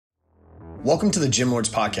Welcome to the Gym Lords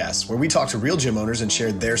Podcast, where we talk to real gym owners and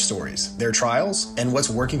share their stories, their trials, and what's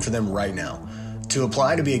working for them right now. To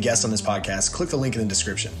apply to be a guest on this podcast, click the link in the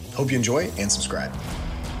description. Hope you enjoy and subscribe.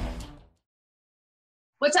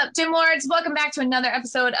 What's up, Gym Lords? Welcome back to another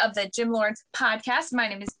episode of the Gym Lords Podcast. My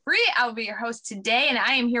name is Bree. I will be your host today, and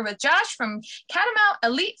I am here with Josh from Catamount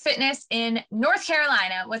Elite Fitness in North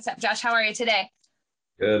Carolina. What's up, Josh? How are you today?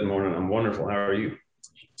 Good morning. I'm wonderful. How are you?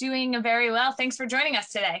 Doing very well. Thanks for joining us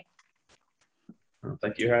today.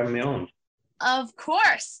 Thank you for having me on. Of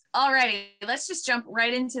course. Alrighty, let's just jump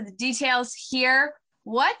right into the details here.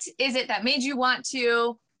 What is it that made you want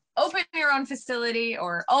to open your own facility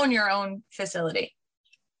or own your own facility?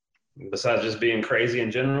 Besides just being crazy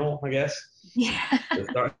in general, I guess. Yeah.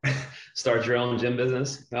 Start your own gym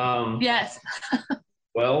business. Yes.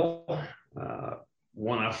 Well,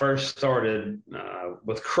 when I first started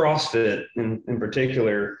with CrossFit in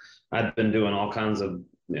particular, I'd been doing all kinds of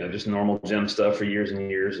just normal gym stuff for years and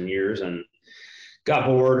years and years, and got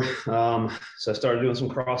bored. So I started doing some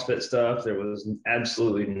CrossFit stuff. There was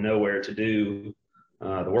absolutely nowhere to do the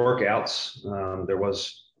workouts. There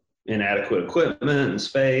was inadequate equipment and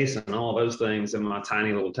space and all those things in my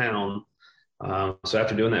tiny little town. So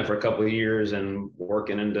after doing that for a couple of years and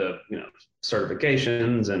working into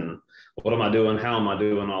certifications and what am I doing, how am I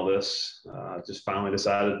doing all this, just finally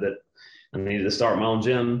decided that I needed to start my own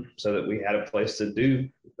gym so that we had a place to do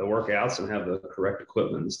the workouts and have the correct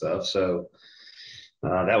equipment and stuff. So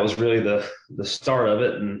that was really the start of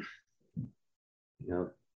it. And,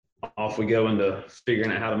 off we go into figuring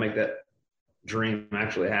out how to make that dream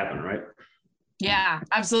actually happen, right? Yeah,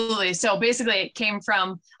 absolutely. So basically it came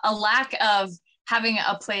from a lack of having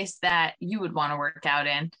a place that you would want to work out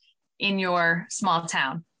in your small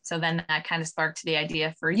town. So then that kind of sparked the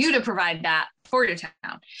idea for you to provide that for your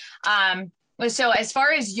town. So as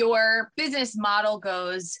far as your business model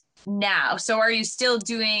goes now, so are you still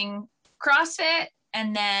doing CrossFit?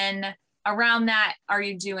 And then around that, are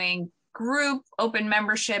you doing group, open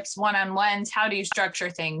memberships, one-on-ones? How do you structure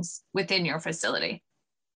things within your facility?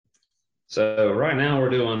 So right now we're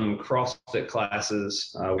doing CrossFit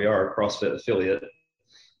classes. We are a CrossFit affiliate.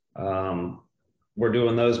 We're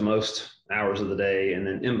doing those most hours of the day. And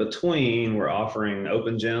then in between, we're offering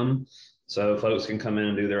open gym. So folks can come in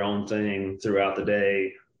and do their own thing throughout the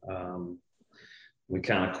day. We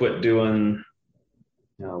kind of quit doing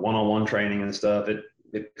one-on-one training and stuff.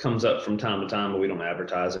 It comes up from time to time, but we don't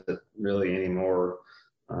advertise it really anymore.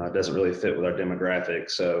 It doesn't really fit with our demographic.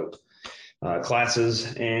 So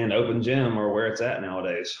classes and open gym are where it's at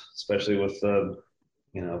nowadays, especially with the,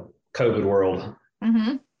 COVID world.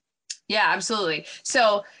 Mm-hmm. Yeah, absolutely.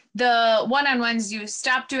 So the one-on-ones, you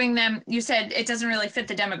stopped doing them. You said it doesn't really fit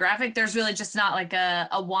the demographic. There's really just not like a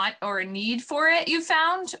want or a need for it, you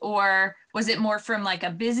found? Or was it more from like a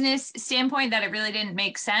business standpoint that it really didn't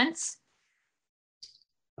make sense?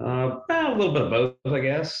 A little bit of both, I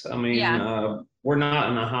guess. I mean, yeah. We're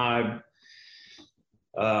not in a high,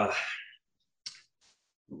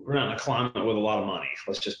 we're not in a climate with a lot of money.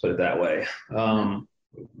 Let's just put it that way.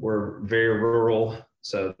 We're very rural,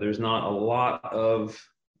 so there's not a lot of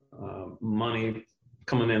money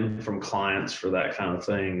coming in from clients for that kind of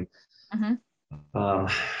thing. Mm-hmm.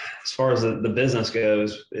 As far as the business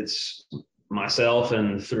goes, it's myself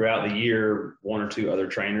and throughout the year, one or two other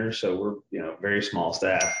trainers. So we're, very small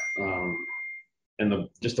staff. And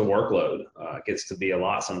just the workload gets to be a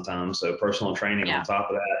lot sometimes. So personal training on top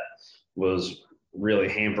of that was really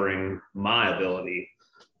hampering my ability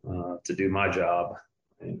to do my job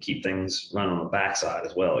and keep things running on the backside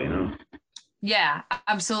as well, Yeah,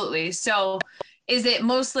 absolutely. So is it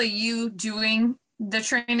mostly you doing the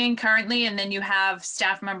training currently, and then you have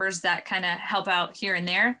staff members that kind of help out here and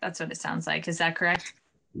there? That's what it sounds like. Is that correct?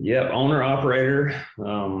 Yep. Owner operator.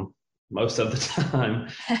 Most of the time.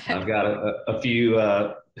 I've got a few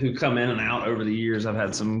who come in and out over the years. I've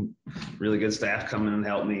had some really good staff come in and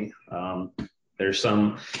help me. There's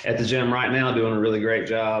some at the gym right now doing a really great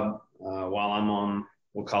job while I'm on,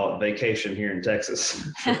 we'll call it vacation here in Texas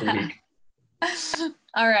for a week.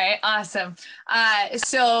 All right. Awesome.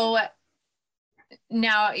 So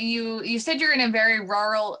now you said you're in a very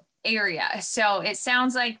rural area. So it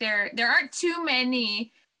sounds like there aren't too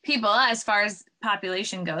many people as far as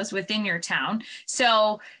population goes within your town.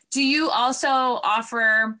 So do you also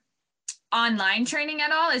offer online training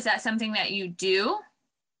at all? Is that something that you do?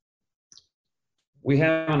 We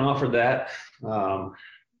haven't offered that.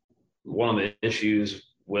 One of the issues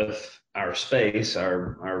with our space,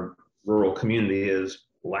 our rural community, is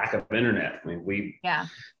lack of internet. I mean,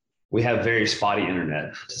 we have very spotty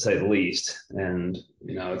internet, to say the least. And,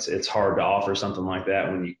 it's hard to offer something like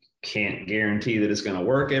that when you can't guarantee that it's going to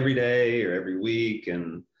work every day or every week.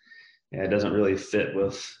 And it doesn't really fit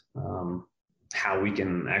with how we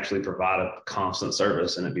can actually provide a constant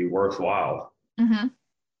service and it be worthwhile. Mm-hmm.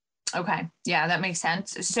 Okay. Yeah, that makes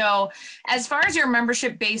sense. So as far as your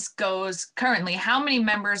membership base goes currently, how many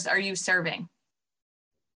members are you serving?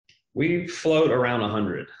 We float around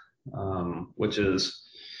 100, which is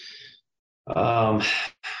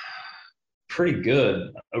pretty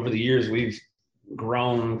good. Over the years, we've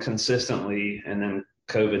grown consistently, and then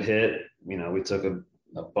COVID hit. We took a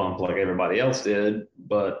bump like everybody else did,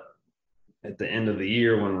 but at the end of the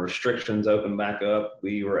year when restrictions opened back up,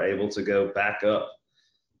 we were able to go back up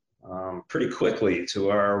pretty quickly to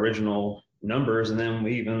our original numbers. And then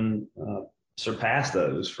we even surpassed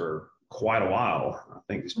those for quite a while. I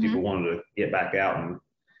think these people wanted to get back out and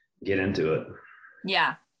get into it.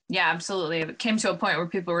 Yeah. Yeah, absolutely. It came to a point where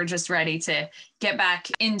people were just ready to get back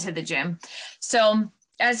into the gym. So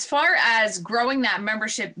as far as growing that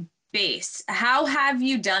membership base, how have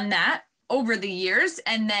you done that over the years?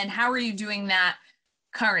 And then how are you doing that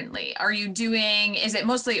currently? Is it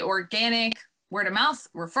mostly organic, word of mouth,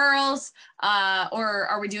 referrals, or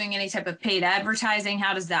are we doing any type of paid advertising?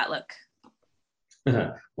 How does that look?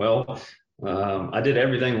 Well, I did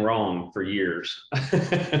everything wrong for years.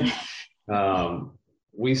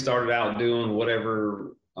 We started out doing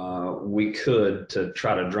whatever we could to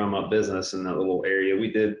try to drum up business in that little area.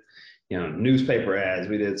 We did, newspaper ads.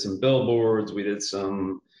 We did some billboards. We did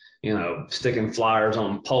some, sticking flyers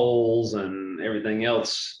on poles and everything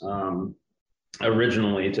else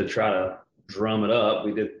originally to try to drum it up.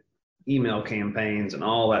 We did email campaigns and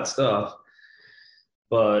all that stuff.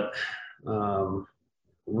 But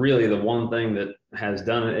really the one thing that has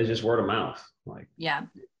done it is just word of mouth.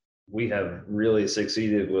 We have really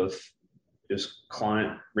succeeded with just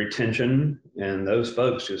client retention, and those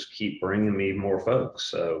folks just keep bringing me more folks.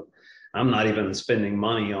 So I'm not even spending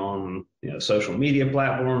money on social media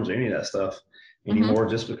platforms or any of that stuff anymore,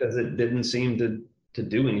 just because it didn't seem to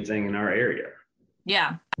do anything in our area.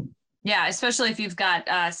 Yeah. Yeah. Especially if you've got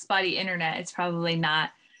spotty internet, it's probably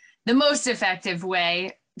not the most effective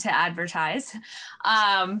way to advertise.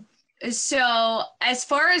 So as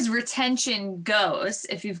far as retention goes,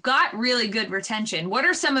 if you've got really good retention, what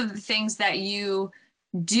are some of the things that you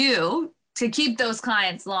do to keep those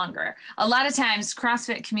clients longer? A lot of times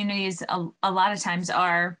CrossFit communities, a lot of times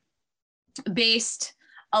are based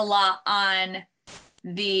a lot on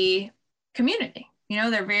the community.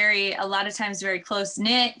 They're a lot of times very close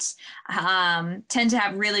knit, tend to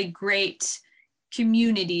have really great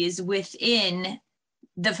communities within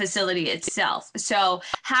the facility itself. So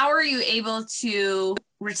how are you able to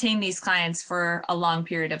retain these clients for a long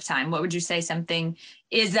period of time? What would you say something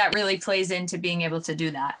is that really plays into being able to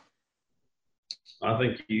do that? I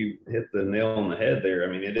think you hit the nail on the head there.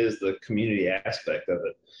 I mean, it is the community aspect of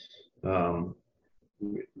it.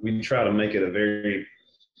 We try to make it a very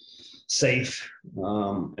safe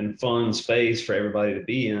and fun space for everybody to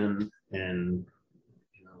be in, and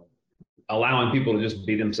allowing people to just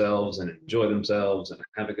be themselves and enjoy themselves and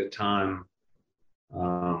have a good time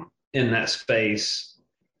in that space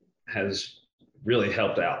has really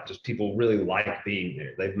helped out. Just people really like being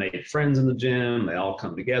there. They've made friends in the gym. They all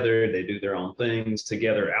come together. They do their own things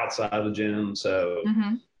together outside of the gym. So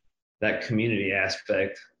that community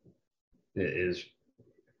aspect is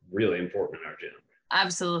really important in our gym.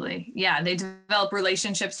 Absolutely. Yeah. They develop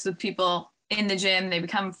relationships with people in the gym. They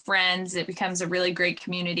become friends. It becomes a really great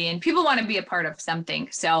community, and people want to be a part of something.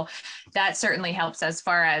 So that certainly helps as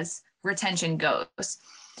far as retention goes.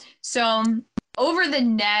 So over the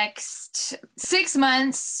next 6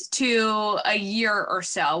 months to a year or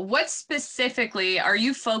so, what specifically are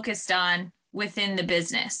you focused on within the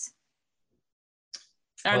business?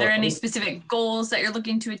 Are there any specific goals that you're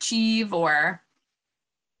looking to achieve, or?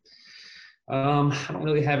 I don't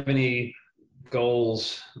really have any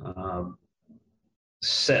goals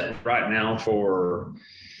set right now for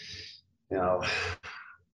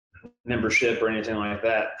membership or anything like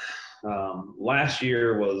that. Last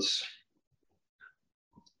year was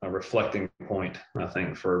a reflecting point, I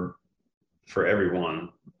think, for everyone.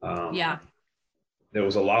 There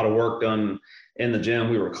was a lot of work done in the gym.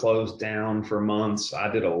 We were closed down for months. I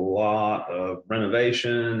did a lot of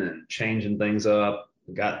renovation and changing things up,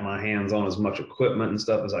 got my hands on as much equipment and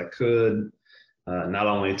stuff as I could. Not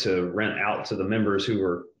only to rent out to the members who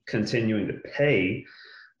were continuing to pay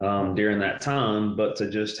during that time, but to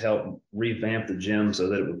just help revamp the gym so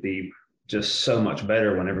that it would be just so much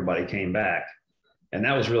better when everybody came back. And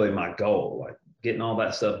that was really my goal, like getting all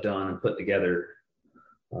that stuff done and put together.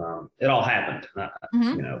 It all happened,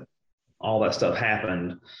 all that stuff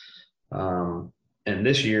happened. and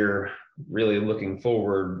this year, really looking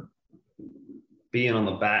forward, being on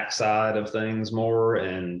the backside of things more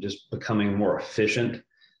and just becoming more efficient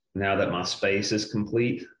now that my space is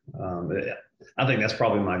complete. I think that's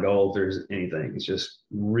probably my goal. If there's anything, it's just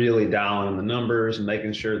really dialing the numbers and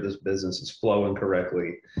making sure this business is flowing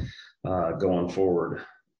correctly going forward.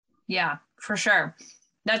 Yeah, for sure.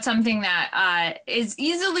 That's something that is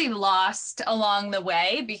easily lost along the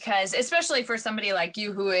way, because especially for somebody like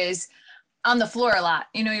you who is on the floor a lot,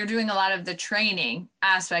 you're doing a lot of the training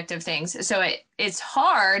aspect of things. So it's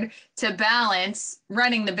hard to balance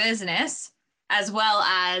running the business as well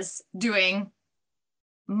as doing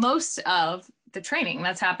most of the training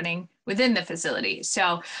that's happening within the facility.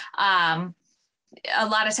 So a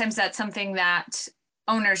lot of times that's something that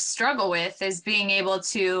owners struggle with, is being able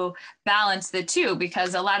to balance the two,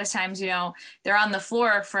 because a lot of times, they're on the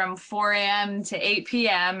floor from 4 a.m. to 8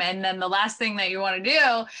 p.m. And then the last thing that you want to do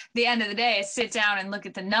at the end of the day is sit down and look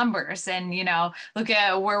at the numbers and, look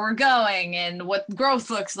at where we're going and what growth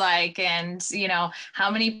looks like. And,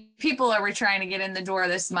 how many people are we trying to get in the door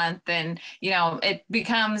this month? And, it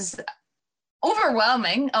becomes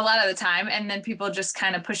overwhelming a lot of the time. And then people just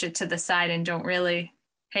kind of push it to the side and don't really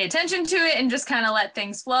pay attention to it and just kind of let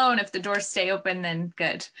things flow. And if the doors stay open, then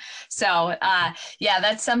good. So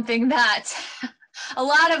that's something that a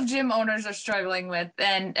lot of gym owners are struggling with.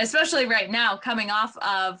 And especially right now, coming off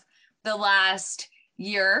of the last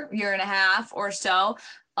year and a half or so,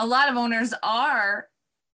 a lot of owners are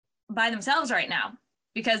by themselves right now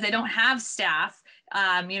because they don't have staff.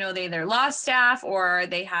 They either lost staff or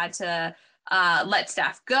they had to let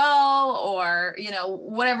staff go, or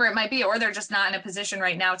whatever it might be, or they're just not in a position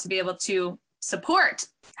right now to be able to support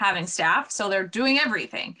having staff, so they're doing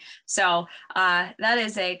everything. So that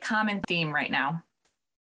is a common theme right now.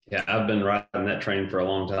 Yeah, I've been riding that train for a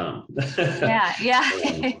long time. yeah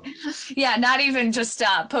yeah, not even just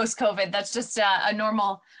post-COVID. That's just a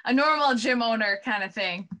normal gym owner kind of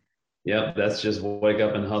thing. Yep, that's just wake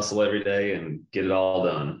up and hustle every day and get it all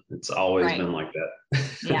done. It's always been like that.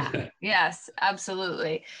 Yeah, yes,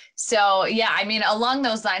 absolutely. So along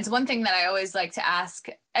those lines, one thing that I always like to ask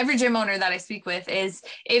every gym owner that I speak with is,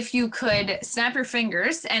 if you could snap your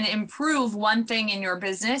fingers and improve one thing in your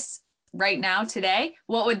business right now today,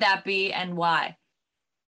 what would that be and why?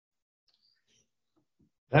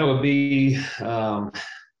 That would be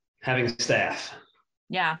having staff.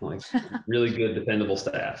 Yeah. Like really good, dependable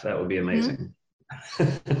staff. That would be amazing.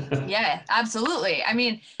 Mm-hmm. Yeah, absolutely.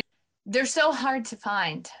 They're so hard to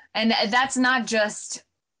find. And that's not just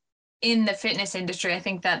in the fitness industry. I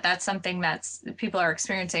think that that's something that's people are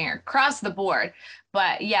experiencing across the board.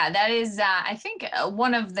 But yeah, that is, I think,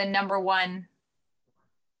 one of the number one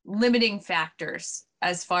limiting factors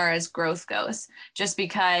as far as growth goes, just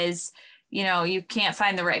because you can't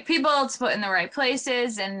find the right people to put in the right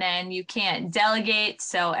places, and then you can't delegate,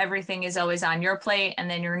 so everything is always on your plate, and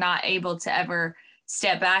then you're not able to ever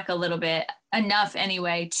step back a little bit enough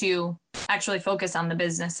anyway to actually focus on the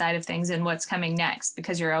business side of things and what's coming next,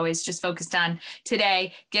 because you're always just focused on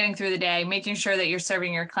today, getting through the day, making sure that you're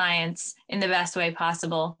serving your clients in the best way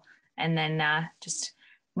possible, and then just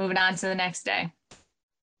moving on to the next day.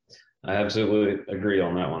 I absolutely agree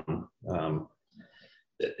on that one.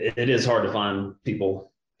 It is hard to find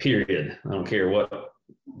people, period. I don't care what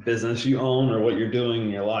business you own or what you're doing in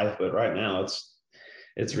your life, but right now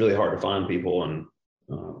it's really hard to find people. And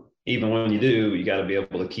even when you do, you got to be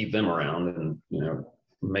able to keep them around and,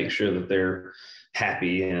 make sure that they're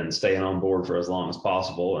happy and staying on board for as long as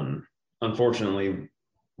possible. And unfortunately,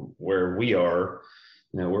 where we are,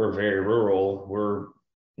 we're very rural. We're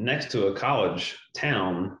next to a college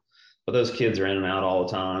town, but those kids are in and out all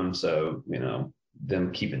the time. So,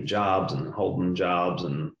 them keeping jobs and holding jobs,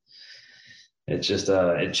 and it's just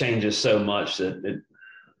it changes so much that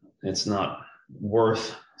it's not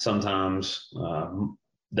worth sometimes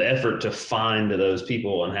the effort to find those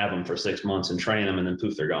people and have them for 6 months and train them, and then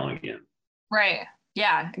poof, they're gone again. Right.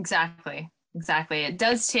 Yeah, exactly. It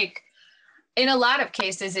does take, in a lot of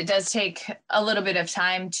cases, it does take a little bit of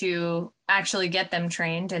time to actually get them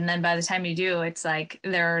trained. And then by the time you do, it's like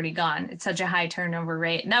they're already gone. It's such a high turnover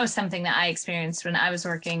rate. And that was something that I experienced when I was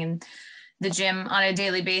working in the gym on a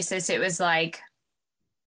daily basis. It was like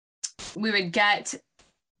we would get,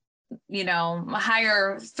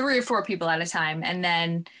 hire 3 or 4 people at a time. And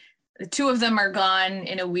then 2 of them are gone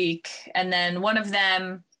in a week. And then one of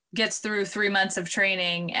them gets through 3 months of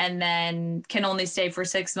training and then can only stay for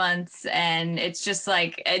 6 months. And it's just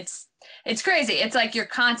like, it's crazy. It's like you're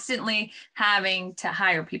constantly having to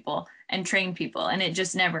hire people and train people, and it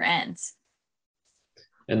just never ends.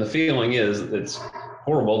 And the feeling is it's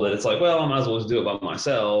horrible that it's like, well, I might as well just do it by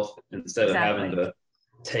myself instead of having to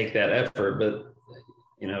take that effort. But,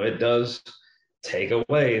 it does take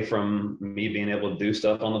away from me being able to do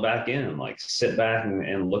stuff on the back end, like sit back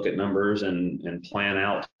and look at numbers and plan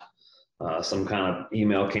out some kind of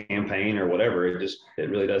email campaign or whatever. It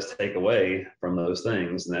really does take away from those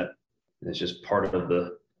things. And that it's just part of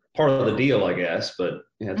the deal, I guess. But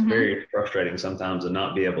it's very frustrating sometimes to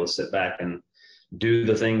not be able to sit back and do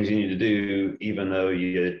the things you need to do, even though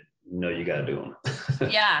you got to do them.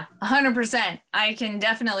 Yeah, 100%. I can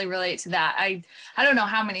definitely relate to that. I don't know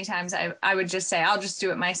how many times I would just say, I'll just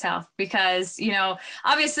do it myself, because,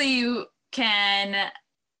 obviously you can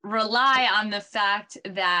rely on the fact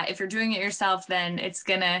that if you're doing it yourself, then it's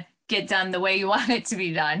going to get done the way you want it to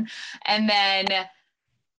be done. And then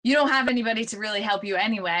you don't have anybody to really help you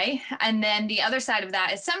anyway. And then the other side of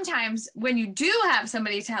that is sometimes when you do have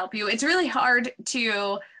somebody to help you, it's really hard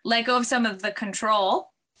to let go of some of the control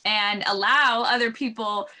and allow other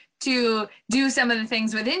people to do some of the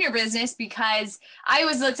things within your business, because I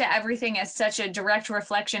always looked at everything as such a direct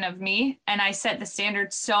reflection of me. And I set the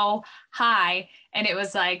standard so high, and it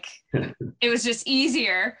was like, it was just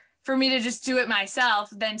easier for me to just do it myself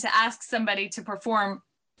than to ask somebody to perform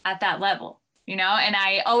at that level. And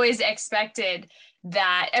I always expected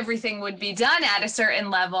that everything would be done at a certain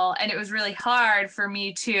level. And it was really hard for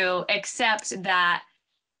me to accept that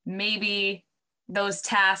maybe those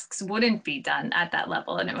tasks wouldn't be done at that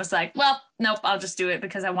level. And it was like, well, nope, I'll just do it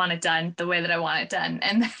because I want it done the way that I want it done.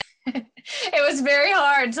 And it was very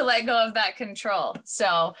hard to let go of that control.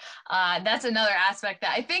 So that's another aspect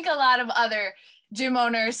that I think a lot of other gym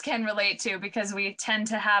owners can relate to, because we tend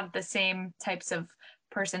to have the same types of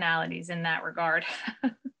personalities in that regard.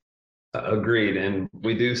 Agreed. And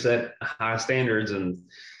we do set high standards, and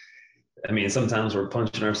sometimes we're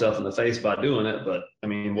punching ourselves in the face by doing it, but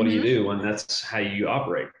what do you do when that's how you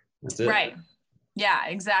operate? That's it. Right. Yeah,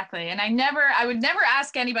 exactly. And I would never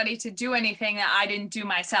ask anybody to do anything that I didn't do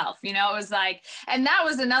myself. It was like, and that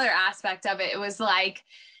was another aspect of it. It was like,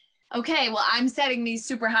 okay, well, I'm setting these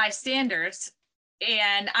super high standards,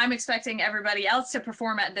 and I'm expecting everybody else to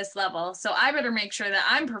perform at this level. So I better make sure that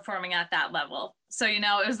I'm performing at that level. So,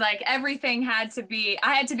 it was like everything I had to be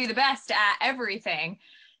the best at everything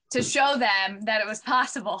to show them that it was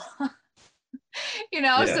possible.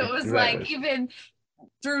 Yeah, so it was exactly. like, even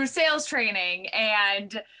through sales training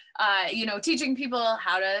and teaching people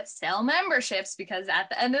how to sell memberships, because at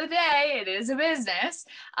the end of the day, it is a business.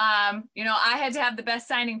 I had to have the best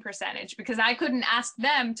signing percentage, because I couldn't ask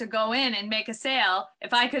them to go in and make a sale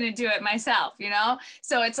if I couldn't do it myself,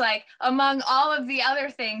 So it's like, among all of the other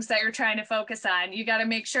things that you're trying to focus on, you got to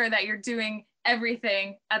make sure that you're doing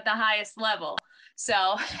everything at the highest level.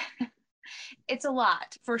 So it's a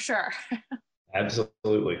lot for sure.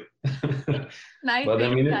 Absolutely. But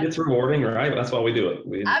it's rewarding, right? That's why we do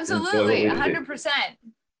it. Absolutely, 100%.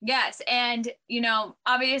 Yes. And,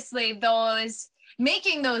 obviously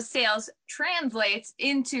making those sales translates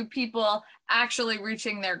into people actually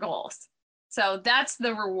reaching their goals. So that's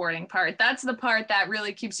the rewarding part. That's the part that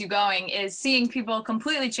really keeps you going, is seeing people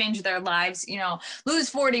completely change their lives, lose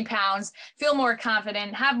 40 pounds, feel more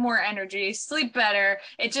confident, have more energy, sleep better.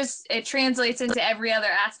 It translates into every other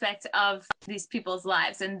aspect of these people's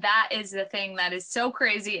lives. And that is the thing that is so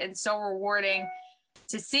crazy and so rewarding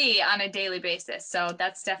to see on a daily basis. So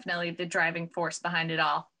that's definitely the driving force behind it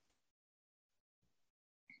all.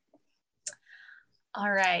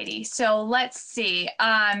 All righty. So let's see.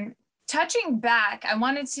 Touching back, I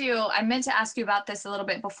meant to ask you about this a little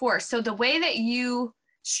bit before. So the way that you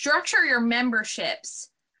structure your memberships,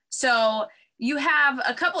 so you have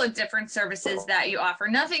a couple of different services that you offer,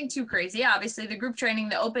 nothing too crazy, obviously the group training,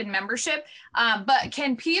 the open membership, but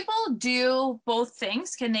can people do both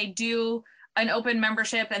things? Can they do an open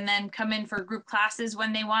membership and then come in for group classes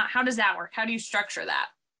when they want? How does that work? How do you structure that?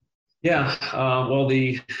 Yeah, well,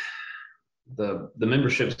 the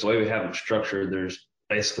memberships, the way we have them structured, there's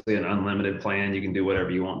basically an unlimited plan. You can do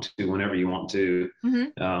whatever you want to, whenever you want to.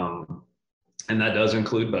 And that does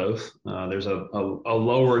include both. There's a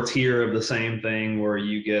lower tier of the same thing where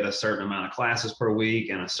you get a certain amount of classes per week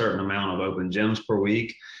and a certain amount of open gyms per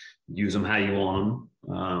week. Use them how you want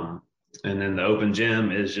them. And then the open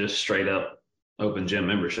gym is just straight up open gym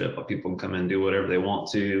membership. People can come in and do whatever they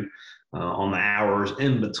want to on the hours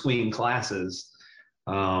in between classes.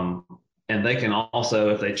 And they can also,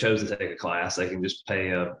 if they chose to take a class, they can just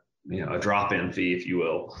pay a drop-in fee, if you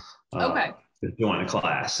will, to join a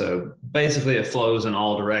class. So basically it flows in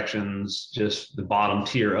all directions, just the bottom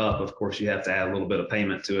tier up. Of course, you have to add a little bit of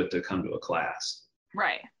payment to it to come to a class.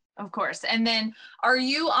 Right. Of course. And then are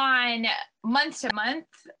you on month to month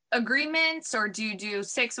agreements, or do you do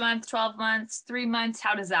 6 months, 12 months, 3 months?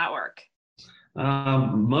 How does that work?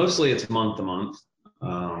 Mostly it's month to month.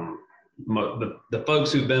 The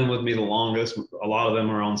folks who've been with me the longest, a lot of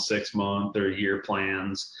them are on 6 month or year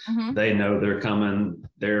plans. Mm-hmm. They know they're coming.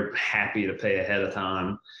 They're happy to pay ahead of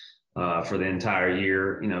time for the entire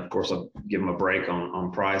year. Of course, I'll give them a break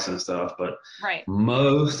on price and stuff, but Right.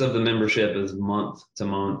 most of the membership is month to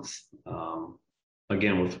month.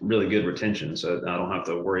 Again, with really good retention, so I don't have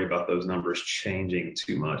to worry about those numbers changing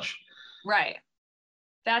too much. Right.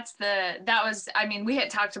 We had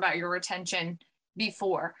talked about your retention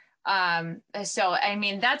before. So,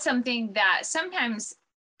 that's something that sometimes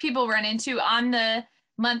people run into on the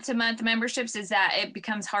month-to-month memberships, is that it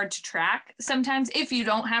becomes hard to track. Sometimes if you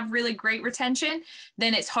don't have really great retention,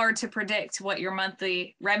 then it's hard to predict what your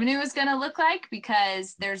monthly revenue is going to look like,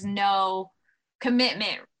 because there's no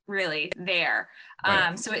commitment really there.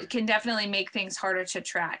 Right. So it can definitely make things harder to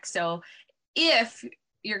track. So if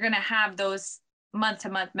you're going to have those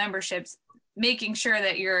month-to-month memberships, making sure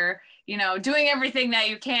that you're, doing everything that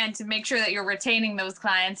you can to make sure that you're retaining those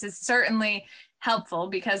clients is certainly helpful,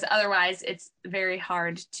 because otherwise it's very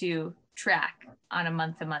hard to track on a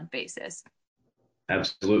month-to-month basis.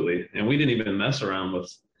 Absolutely. And we didn't even mess around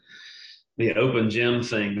with the open gym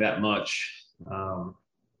thing that much.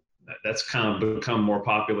 That's kind of become more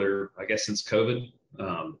popular, I guess, since COVID.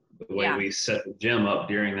 The way we set the gym up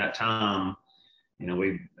during that time,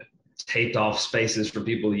 we taped off spaces for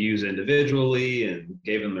people to use individually and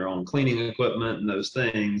gave them their own cleaning equipment and those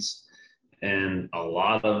things. And a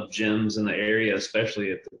lot of gyms in the area,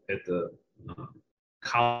 especially at the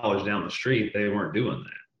college down the street, they weren't doing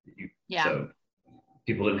that. So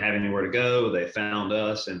people didn't have anywhere to go. They found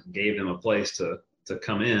us and gave them a place to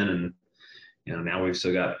come in. And now we've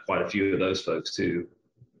still got quite a few of those folks too.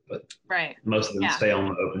 But most of them stay on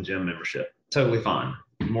the open gym membership. Totally fine.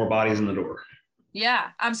 More bodies in the door. Yeah,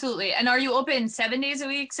 absolutely. And are you open 7 days a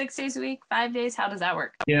week, 6 days a week, 5 days? How does that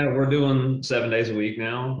work? Yeah, we're doing 7 days a week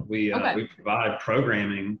now. We provide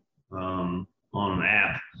programming on an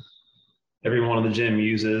app. Every one of the gym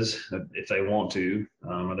uses if they want to,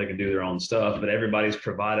 or they can do their own stuff. But everybody's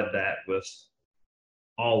provided that with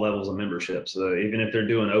all levels of membership. So even if they're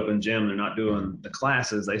doing open gym, they're not doing the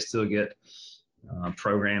classes, they still get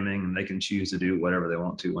programming, and they can choose to do whatever they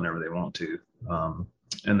want to whenever they want to.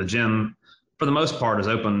 And the gym, for the most part, is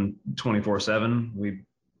open 24/7. We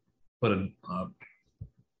put a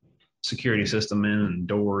security system in and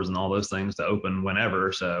doors and all those things to open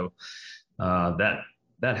whenever. So that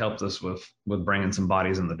helped us with bringing some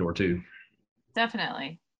bodies in the door too.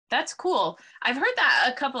 Definitely. That's cool. I've heard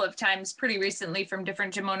that a couple of times pretty recently from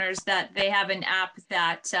different gym owners, that they have an app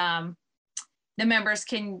that the members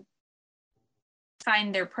can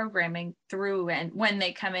find their programming through and when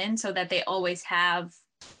they come in, so that they always have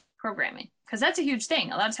programming. Because that's a huge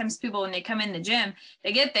thing. A lot of times people, when they come in the gym,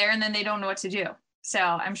 they get there and then they don't know what to do. So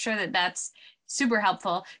I'm sure that that's super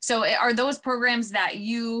helpful. So are those programs that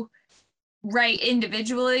you write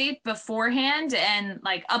individually beforehand and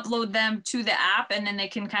like upload them to the app, and then they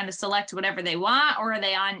can kind of select whatever they want, or are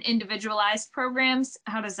they on individualized programs?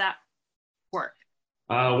 How does that work?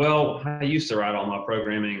 Well, I used to write all my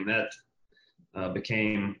programming. That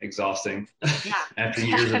became exhausting after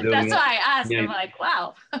years of doing That's it. why I asked. I'm like,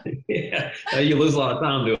 wow. You lose a lot of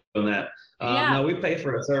time doing that. No, we pay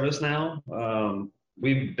for a service now.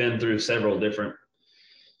 We've been through several different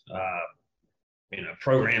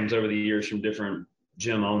programs over the years from different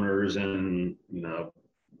gym owners and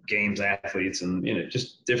games athletes and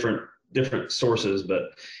just different sources.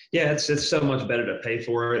 But it's so much better to pay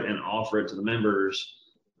for it and offer it to the members.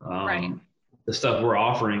 The stuff we're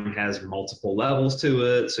offering has multiple levels to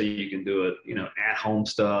it, so you can do it at home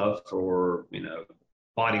stuff, or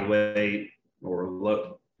body weight,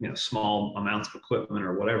 or small amounts of equipment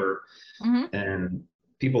or whatever. And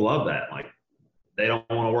people love that. Like, they don't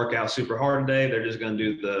want to work out super hard today, they're just going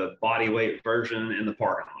to do the body weight version in the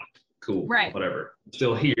parking lot. Cool. Whatever.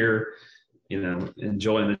 Still here,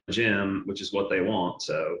 enjoying the gym, which is what they want.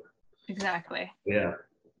 So exactly. Yeah.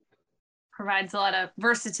 Provides a lot of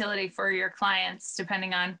versatility for your clients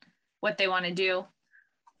depending on what they want to do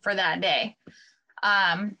for that day.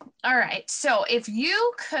 All right. So if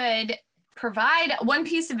you could provide one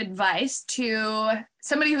piece of advice to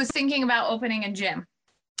somebody who's thinking about opening a gym,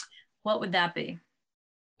 what would that be?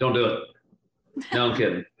 Don't do it. No, I'm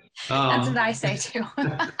kidding. That's what I say too.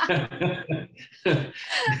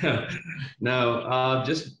 No,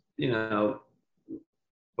 just,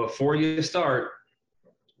 before you start,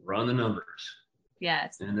 run the numbers.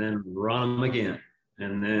 Yes. And then run them again.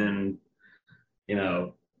 And then,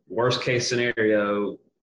 worst case scenario,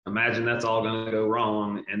 imagine that's all going to go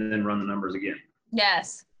wrong, and then run the numbers again.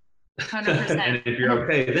 Yes. 100%. And if you're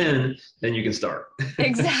okay, then you can start.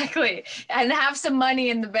 Exactly. And have some money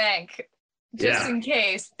in the bank just in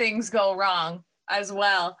case things go wrong as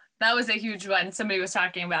well. That was a huge one somebody was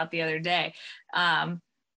talking about the other day.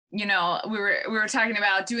 You know, we were talking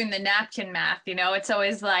about doing the napkin math. You know, it's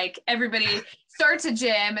always like everybody starts a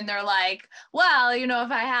gym and they're like, well, you know,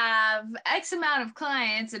 if I have X amount of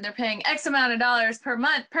clients and they're paying X amount of dollars per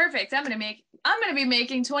month, perfect. I'm going to be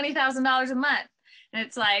making $20,000 a month. And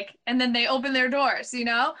it's like, and then they open their doors, you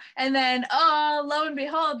know, and then, oh, lo and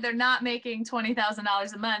behold, they're not making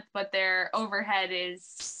 $20,000 a month, but their overhead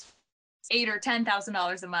is $8,000 or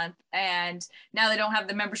 $10,000 a month. And now they don't have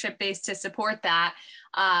the membership base to support that.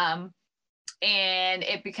 And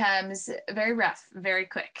it becomes very rough, very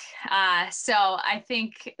quick. So I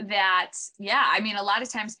think that, yeah, I mean, a lot of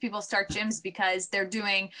times people start gyms because they're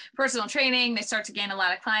doing personal training. They start to gain a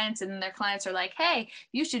lot of clients, and then their clients are like, hey,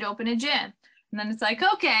 you should open a gym. And then it's like,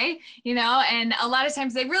 okay, you know, and a lot of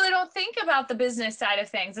times they really don't think about the business side of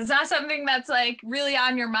things. It's not something that's like really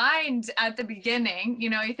on your mind at the beginning. You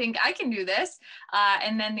know, you think I can do this.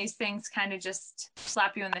 And then these things kind of just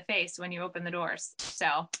slap you in the face when you open the doors.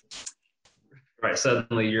 So. Right.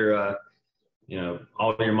 Suddenly you're, you know,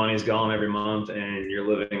 all your money's gone every month and you're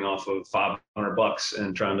living off of $500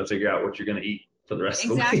 and trying to figure out what you're going to eat for the rest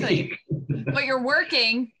of the week. But you're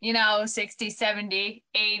working, you know, 60, 70,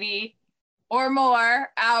 80 or more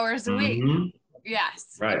hours a week.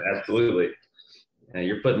 Yes. Right. Absolutely. And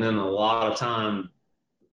you're putting in a lot of time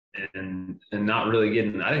and not really I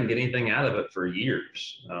didn't get anything out of it for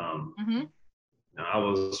years. I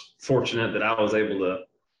was fortunate that I was able to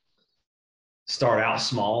start out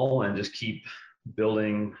small and just keep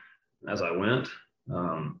building as I went.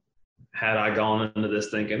 Had I gone into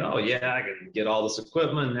this thinking, oh yeah, I can get all this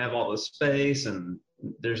equipment and have all this space, and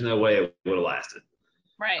there's no way it would have lasted.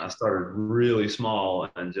 Right. I started really small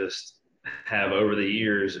and just have over the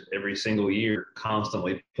years, every single year,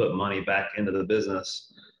 constantly put money back into the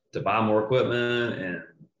business to buy more equipment and,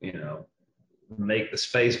 you know, make the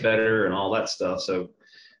space better and all that stuff. So,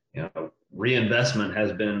 you know, reinvestment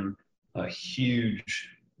has been a huge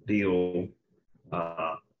deal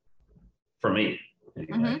for me.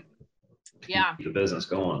 Anyway, yeah. Keep the business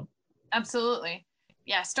going. Absolutely.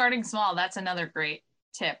 Yeah. Starting small. That's another great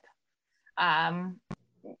tip.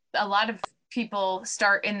 A lot of people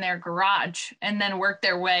start in their garage and then work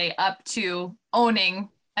their way up to owning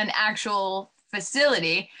an actual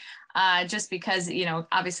facility, just because, you know,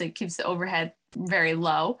 obviously it keeps the overhead very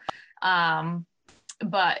low.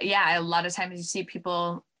 But yeah, a lot of times you see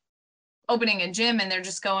people opening a gym and they're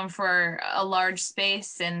just going for a large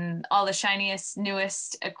space and all the shiniest,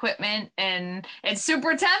 newest equipment. And it's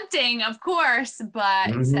super tempting, of course, but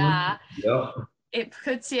it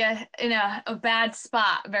puts you in a bad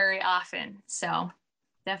spot very often. So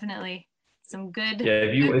definitely some good. Yeah,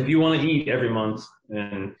 if you want to eat every month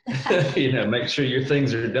and you know, make sure your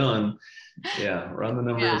things are done. Yeah, run the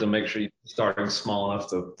numbers and make sure you're starting small enough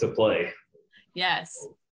to play. Yes,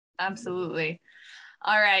 absolutely.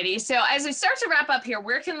 All righty. So as we start to wrap up here,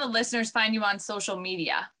 where can the listeners find you on social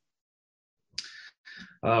media?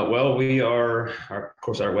 Well, we are, of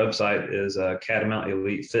course, our website is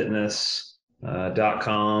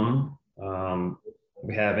catamountelitefitness.com.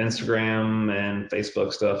 We have Instagram and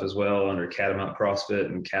Facebook stuff as well under Catamount CrossFit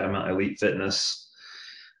and Catamount Elite Fitness.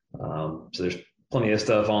 So there's plenty of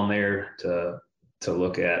stuff on there to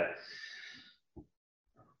look at.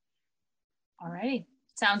 All righty.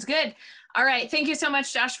 Sounds good. All right. Thank you so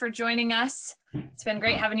much, Josh, for joining us. It's been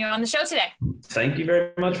great having you on the show today. Thank you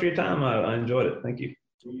very much for your time. I enjoyed it. Thank you.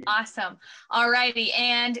 Awesome. All righty.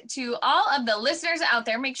 And to all of the listeners out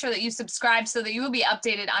there, make sure that you subscribe so that you will be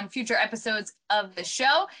updated on future episodes of the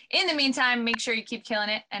show. In the meantime, make sure you keep killing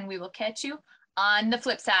it, and we will catch you on the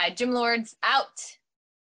flip side. Gym Lords out.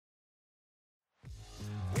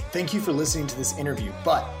 Thank you for listening to this interview,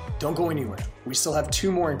 but don't go anywhere. We still have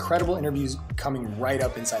 2 more incredible interviews coming right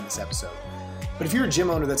up inside this episode. But if you're a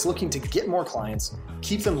gym owner that's looking to get more clients,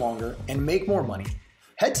 keep them longer, and make more money,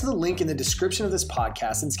 head to the link in the description of this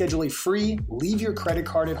podcast and schedule a free leave your credit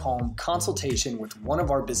card at home consultation with one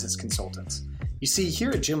of our business consultants. You see,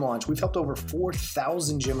 here at Gym Launch, we've helped over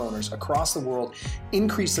 4,000 gym owners across the world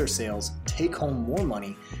increase their sales, take home more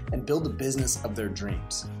money, and build the business of their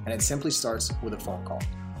dreams. And it simply starts with a phone call.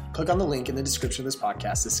 Click on the link in the description of this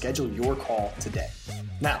podcast to schedule your call today.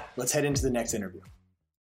 Now, let's head into the next interview.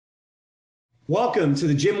 Welcome to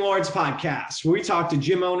the Gym Lords podcast, where we talk to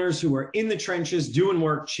gym owners who are in the trenches, doing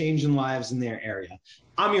work, changing lives in their area.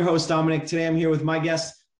 I'm your host, Dominic. Today, I'm here with my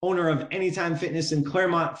guest, owner of Anytime Fitness in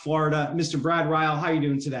Claremont, Florida. Mr. Brad Ryle, how are you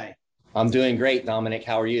doing today? I'm doing great, Dominic.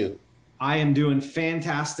 How are you? I am doing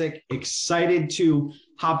fantastic. Excited to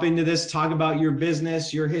hop into this, talk about your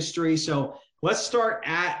business, your history. So let's start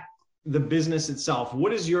at the business itself.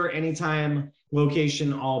 What is your Anytime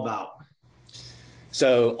location all about?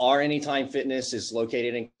 So our Anytime Fitness is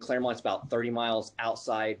located in Claremont. It's about 30 miles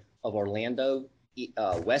outside of Orlando,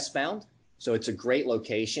 westbound. So it's a great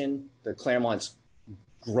location. The Claremont's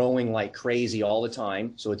growing like crazy all the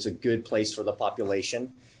time. So it's a good place for the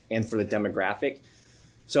population and for the demographic.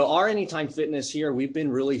 So our Anytime Fitness here, we've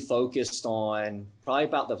been really focused on probably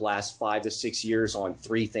about the last 5 to 6 years on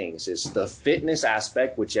 3 things. It's the fitness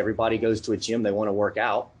aspect, which everybody goes to a gym, they want to work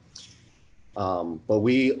out. But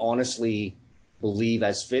we honestly believe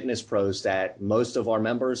as fitness pros that most of our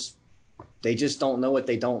members, they just don't know what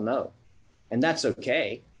they don't know. And that's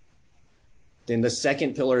okay. Then the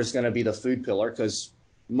second pillar is going to be the food pillar, because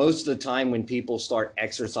most of the time when people start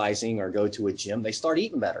exercising or go to a gym, they start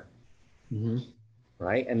eating better. Mm-hmm.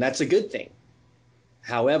 Right? And that's a good thing.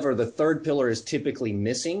 However, the third pillar is typically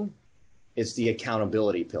missing. It's the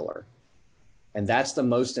accountability pillar. And that's the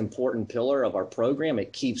most important pillar of our program.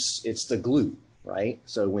 It's the glue, right?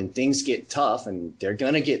 So when things get tough, and they're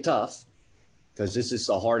going to get tough, because this is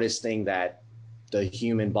the hardest thing that the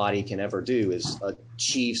human body can ever do, is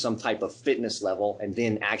achieve some type of fitness level and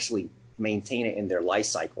then actually maintain it in their life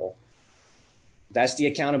cycle. That's the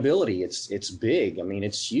accountability. It's big. I mean,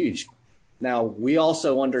 it's huge. Now, we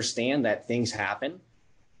also understand that things happen,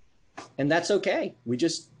 and that's okay. We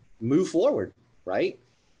just move forward, right?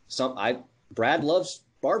 Brad loves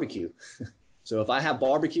barbecue. So if I have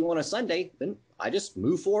barbecue on a Sunday, then I just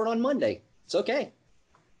move forward on Monday. It's okay.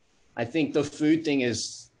 I think the food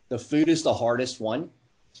is the hardest one.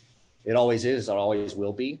 It always is. It always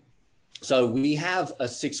will be. So we have a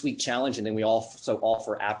 6-week challenge, and then we also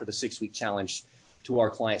offer after the 6-week challenge to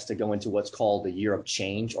our clients to go into what's called the year of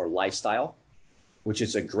change or lifestyle, which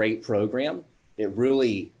is a great program. It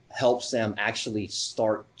really helps them actually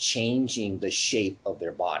start changing the shape of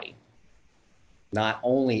their body, not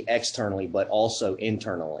only externally, but also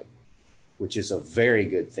internally, which is a very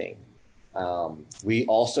good thing. We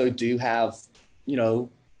also do have,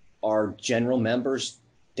 our general members,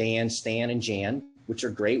 Dan, Stan, and Jan, which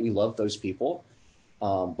are great. We love those people.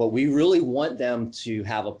 But we really want them to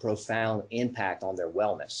have a profound impact on their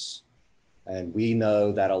wellness. And we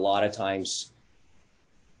know that a lot of times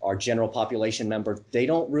our general population member, they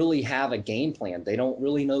don't really have a game plan. They don't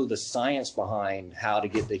really know the science behind how to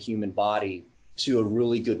get the human body to a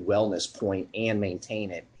really good wellness point and maintain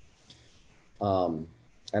it. And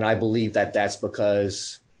I believe that that's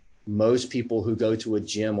because most people who go to a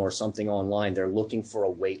gym or something online, they're looking for a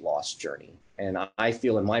weight loss journey. And I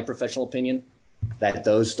feel, in my professional opinion, that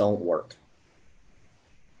those don't work.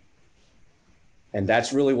 And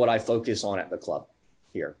that's really what I focus on at the club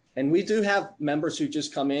here. And we do have members who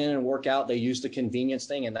just come in and work out. They use the convenience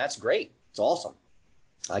thing, and that's great. It's awesome.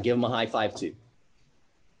 I give them a high five too.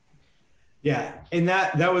 Yeah. And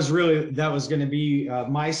that was going to be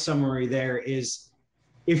my summary there is,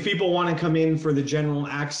 if people want to come in for the general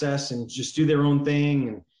access and just do their own thing,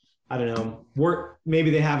 and I don't know, maybe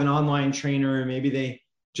they have an online trainer, maybe they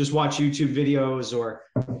just watch YouTube videos, or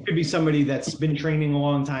it could be somebody that's been training a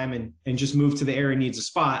long time and just moved to the area and needs a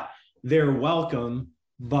spot, they're welcome.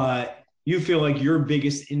 But you feel like your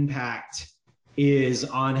biggest impact is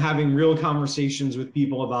on having real conversations with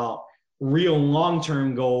people about real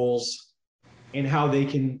long-term goals and how they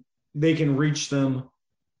can reach them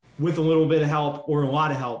with a little bit of help or a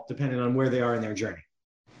lot of help, depending on where they are in their journey.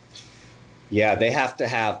 Yeah, they have to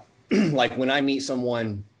have, like when I meet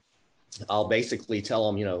someone, I'll basically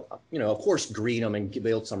tell them, of course, greet them and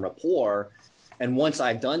build some rapport. And once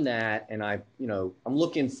I've done that, and I'm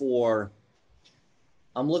looking for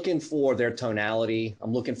their tonality,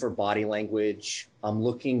 I'm looking for body language, I'm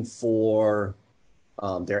looking for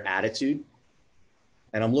their attitude,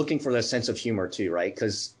 and I'm looking for their sense of humor too, right?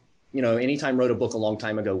 Because, Anytime wrote a book a long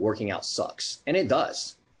time ago, Working Out Sucks. And it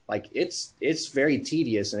does. Like, it's very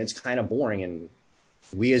tedious and it's kind of boring, and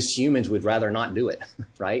we as humans would rather not do it,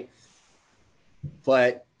 right?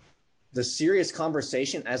 But the serious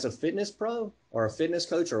conversation as a fitness pro or a fitness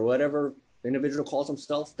coach or whatever individual calls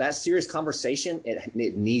himself, that serious conversation,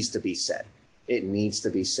 it needs to be said. It needs to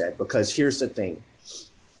be said, because here's the thing.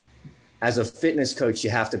 As a fitness coach, you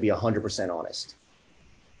have to be 100% honest.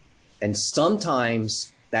 And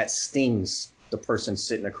sometimes that stings the person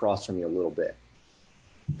sitting across from you a little bit.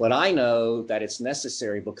 But I know that it's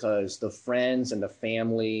necessary, because the friends and the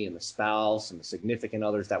family and the spouse and the significant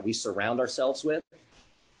others that we surround ourselves with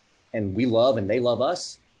and we love and they love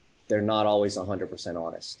us, they're not always 100%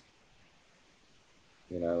 honest,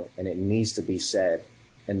 you know, and it needs to be said.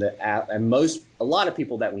 And a lot of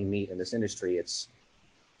people that we meet in this industry, it's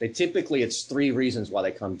three reasons why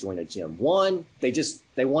they come join a gym. One, they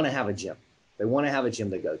want to have a gym. They want to have a gym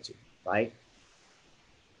to go to, right?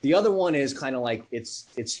 The other one is kind of like, it's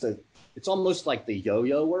almost like the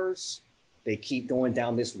yo-yoers. They keep going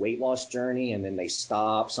down this weight loss journey and then they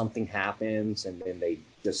stop, something happens, and then they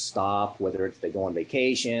just stop, whether it's they go on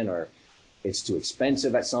vacation or it's too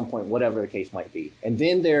expensive at some point, whatever the case might be. And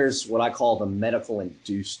then there's what I call the medical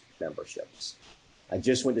induced memberships. I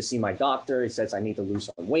just went to see my doctor. He says I need to lose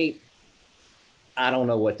some weight. I don't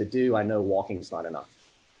know what to do. I know walking's not enough.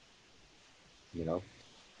 You know,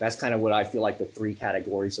 that's kind of what I feel like the three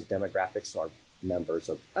categories of demographics are members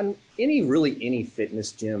of any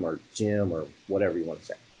fitness gym or whatever you want to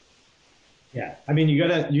say. Yeah. I mean, you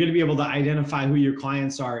gotta be able to identify who your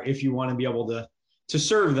clients are if you want to be able to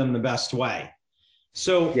serve them the best way.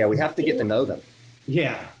 So yeah, we have to get to know them.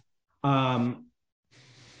 Yeah.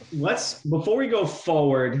 Before we go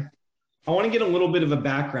forward, I want to get a little bit of a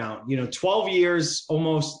background, 12 years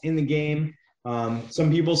almost in the game.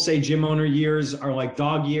 Some people say gym owner years are like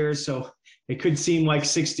dog years. So it could seem like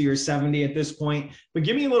 60 or 70 at this point, but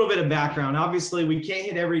give me a little bit of background. Obviously we can't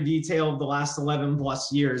hit every detail of the last 11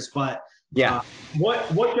 plus years, but yeah,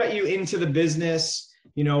 what got you into the business?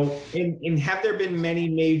 And have there been many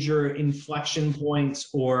major inflection points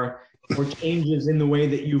or changes in the way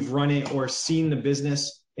that you've run it or seen the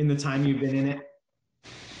business in the time you've been in it?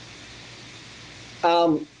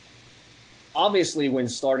 Obviously, when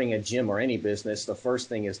starting a gym or any business, the first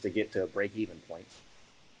thing is to get to a break-even point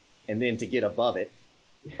and then to get above it.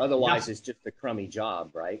 Otherwise, It's just a crummy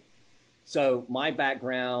job, right? So my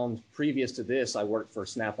background previous to this, I worked for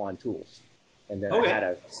Snap-on Tools, and then I had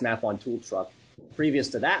a Snap-on tool truck. Previous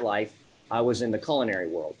to that life, I was in the culinary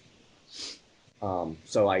world.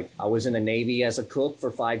 So I was in the Navy as a cook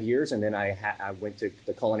for 5 years, and then I went to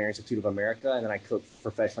the Culinary Institute of America, and then I cooked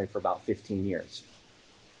professionally for about 15 years.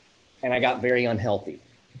 And I got very unhealthy,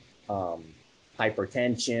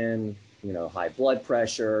 hypertension, high blood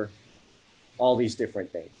pressure, all these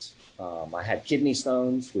different things. I had kidney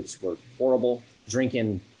stones, which were horrible,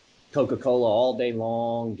 drinking Coca-Cola all day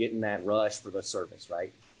long, getting that rush for the service,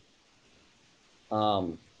 right?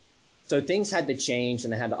 So things had to change,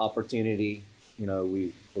 and I had the opportunity.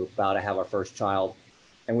 We were about to have our first child,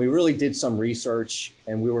 and we really did some research,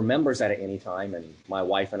 and we were members at it anytime. And my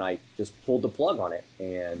wife and I just pulled the plug on it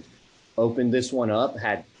and opened this one up,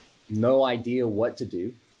 had no idea what to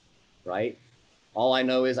do, right? All I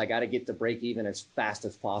know is I got to get to break even as fast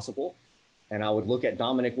as possible. And I would look at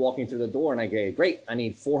Dominic walking through the door and I go, great, I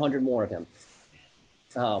need 400 more of him.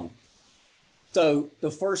 So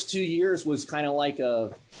the first 2 years was kind of like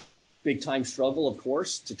a big time struggle, of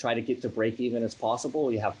course, to try to get to break even as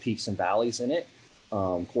possible. You have peaks and valleys in it.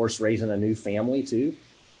 Of course, raising a new family too,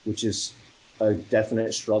 which is a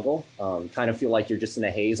definite struggle. Kind of feel like you're just in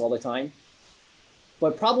a haze all the time.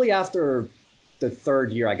 But probably after the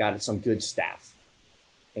third year, I got some good staff.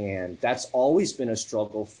 And that's always been a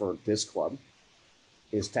struggle for this club,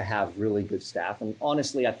 is to have really good staff. And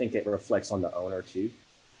honestly, I think it reflects on the owner too.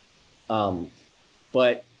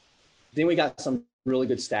 But then we got some really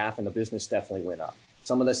good staff, and the business definitely went up.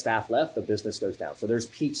 Some of the staff left, the business goes down. So there's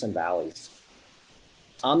peaks and valleys.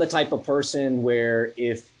 I'm the type of person where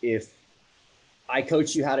if I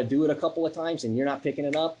coach you how to do it a couple of times and you're not picking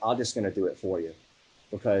it up, I'm just going to do it for you,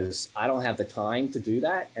 because I don't have the time to do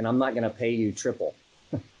that, and I'm not going to pay you triple,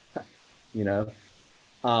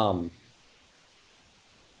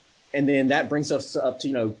 and then that brings us up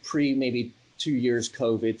to, maybe 2 years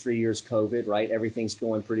COVID, 3 years COVID, right? Everything's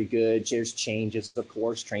going pretty good. There's changes, of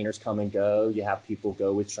course. Trainers come and go. You have people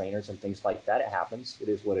go with trainers and things like that. It happens. It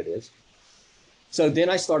is what it is. So then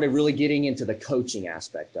I started really getting into the coaching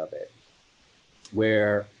aspect of it,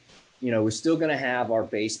 where, we're still going to have our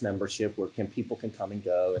base membership where people can come and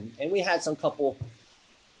go. And we had some couple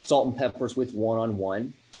salt and peppers with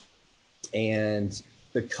one-on-one. And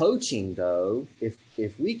the coaching, though,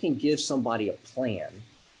 if we can give somebody a plan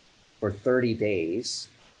for 30 days,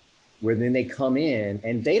 where then they come in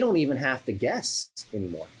and they don't even have to guess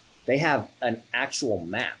anymore. They have an actual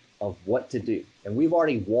map of what to do. And we've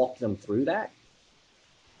already walked them through that.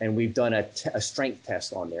 And we've done a strength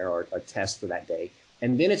test on there, or a test for that day.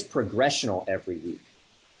 And then it's progressional every week.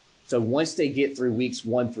 So once they get through weeks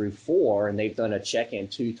 1 through 4, and they've done a check-in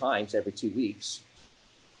 2 times every 2 weeks,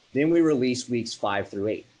 then we release weeks 5 through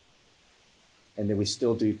 8. And then we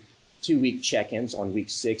still do 2-week check-ins on week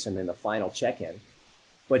 6, and then the final check-in.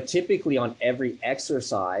 But typically on every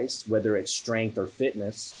exercise, whether it's strength or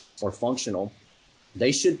fitness or functional,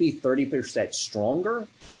 they should be 30% stronger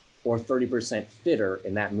or 30% fitter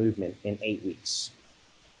in that movement in 8 weeks.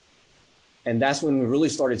 And that's when we really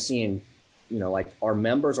started seeing, you know, like our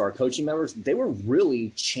members, our coaching members, they were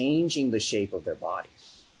really changing the shape of their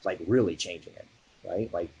bodies, like really changing it,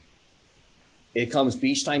 right? Like it comes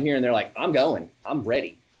beach time here and they're like, I'm going, I'm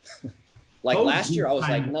ready. Like last year, I was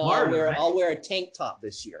like, no, I'll wear a tank top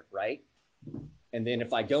this year, right? And then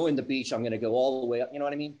if I go in the beach, I'm going to go all the way up. You know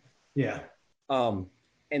what I mean? Yeah. And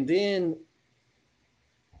then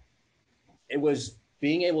it was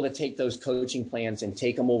being able to take those coaching plans and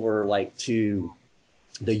take them over like to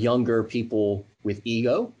the younger people with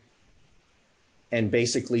ego and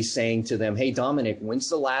basically saying to them, hey, Dominic, when's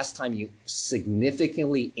the last time you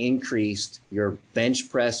significantly increased your bench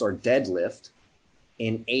press or deadlift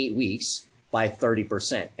in 8 weeks by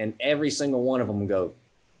 30%? And every single one of them would go,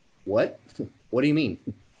 what? What do you mean?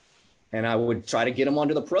 And I would try to get them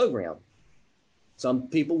onto the program. Some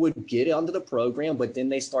people would get onto the program, but then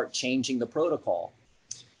they start changing the protocol.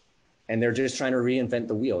 And they're just trying to reinvent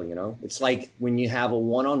the wheel, you know? It's like when you have a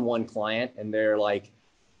one-on-one client and they're like,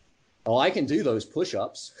 oh, I can do those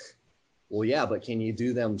push-ups. Well, yeah, but can you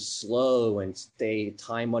do them slow and stay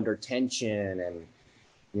time under tension? And,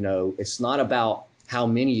 you know, it's not about how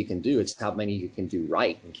many you can do, it's how many you can do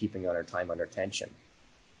right and keeping under time under tension.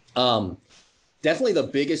 Definitely the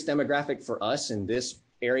biggest demographic for us in this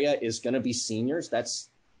area is going to be seniors. That's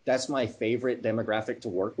my favorite demographic to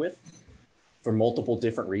work with for multiple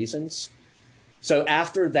different reasons. So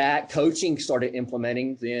after that, coaching started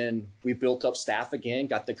implementing, then we built up staff again,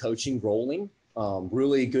 got the coaching rolling,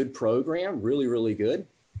 really good program, really, really good.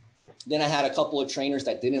 Then I had a couple of trainers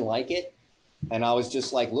that didn't like it. And I was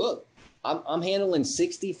just like, look, I'm handling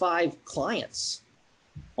 65 clients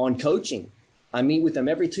on coaching. I meet with them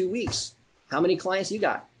every 2 weeks. How many clients you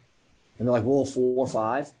got? And they're like, well, 4 or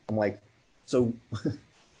 5. I'm like, so,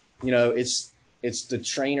 you know, it's the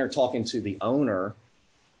trainer talking to the owner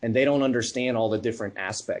and they don't understand all the different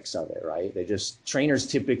aspects of it, right? Trainers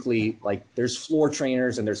typically, like there's floor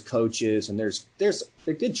trainers and there's coaches and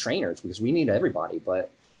they're good trainers because we need everybody,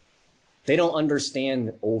 but they don't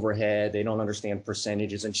understand overhead. They don't understand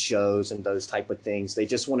percentages and shows and those type of things. They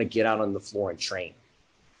just want to get out on the floor and train.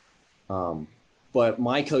 But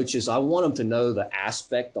my coaches, I want them to know the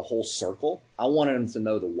aspect, the whole circle. I want them to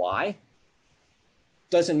know the why.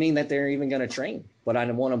 Doesn't mean that they're even going to train, but I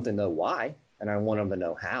want them to know why and I want them to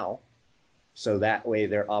know how. So that way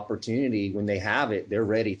their opportunity, when they have it, they're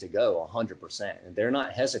ready to go 100%. And they're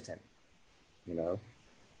not hesitant, you know.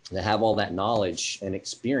 They have all that knowledge and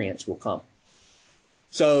experience will come.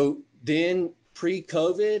 So then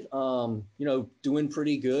pre-COVID, you know, doing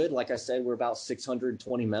pretty good. Like I said, we're about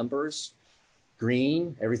 620 members.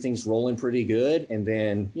 Green, everything's rolling pretty good. And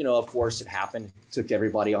then, you know, of course it happened, took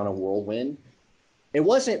everybody on a whirlwind. It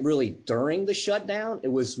wasn't really during the shutdown. It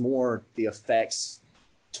was more the effects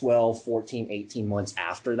 12, 14, 18 months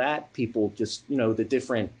after that. People just, you know, the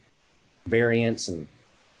different variants and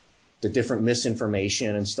the different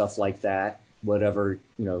misinformation and stuff like that, whatever,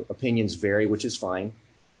 you know, opinions vary, which is fine.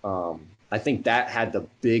 I think that had the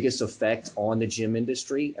biggest effect on the gym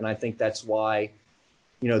industry. And I think that's why,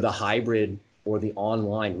 you know, the hybrid or the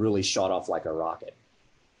online really shot off like a rocket,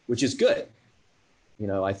 which is good. You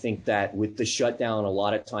know, I think that with the shutdown, a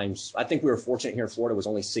lot of times, I think we were fortunate here in Florida, it was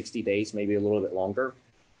only 60 days, maybe a little bit longer,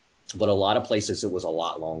 but a lot of places it was a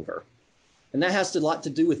lot longer. And that has a lot to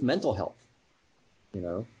do with mental health. You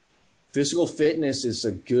know, physical fitness is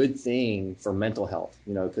a good thing for mental health,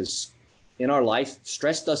 you know, because in our life,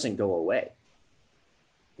 stress doesn't go away.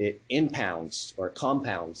 It impounds or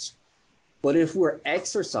compounds. But if we're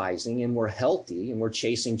exercising and we're healthy and we're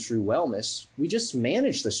chasing true wellness, we just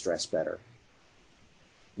manage the stress better.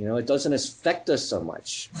 You know, it doesn't affect us so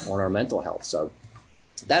much on our mental health. So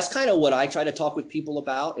that's kind of what I try to talk with people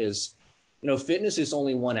about is, you know, fitness is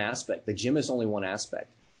only one aspect. The gym is only one aspect.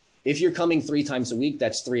 If you're coming 3 times a week,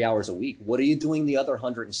 that's 3 hours a week. What are you doing the other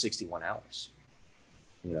 161 hours?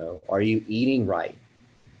 You know, are you eating right?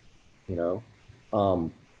 You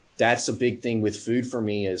know, that's a big thing with food for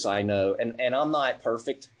me is I know, and I'm not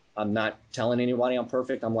perfect. I'm not telling anybody I'm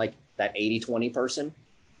perfect. I'm like that 80-20 person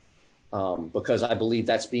because I believe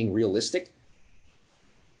that's being realistic.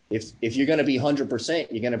 If you're going to be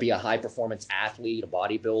 100%, you're going to be a high performance athlete, a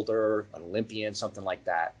bodybuilder, an Olympian, something like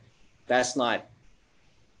that. That's not,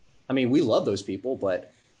 I mean, we love those people,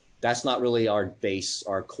 but that's not really our base,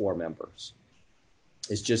 our core members.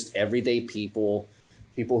 It's just everyday people,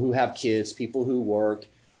 people who have kids, people who work,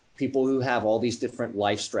 people who have all these different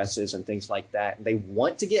life stresses and things like that. They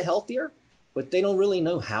want to get healthier, but they don't really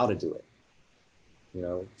know how to do it. You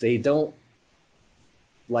know, they don't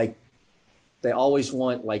like, they always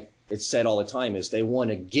want, like it's said all the time, is they want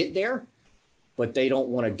to get there, but they don't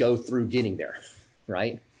want to go through getting there,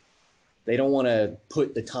 right? They don't want to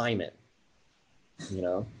put the time in, you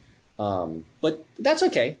know? But that's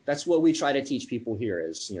okay. That's what we try to teach people here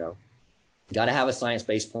is, you know, you got to have a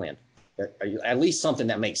science-based plan, at least something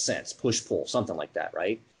that makes sense, push, pull, something like that,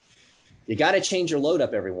 right? You got to change your load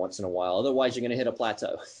up every once in a while. Otherwise, you're going to hit a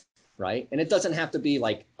plateau, right? And it doesn't have to be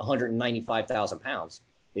like 195,000 pounds.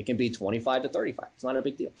 It can be 25 to 35. It's not a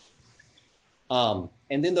big deal.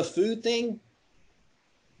 And then the food thing,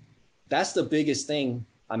 that's the biggest thing.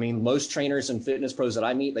 I mean, most trainers and fitness pros that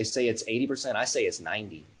I meet, they say it's 80%. I say it's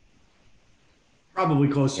 90. Probably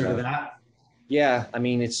closer to that. Yeah. I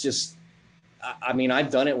mean, it's just, I mean,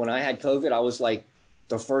 I've done it when I had COVID. I was like,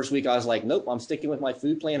 the first week I was like, nope, I'm sticking with my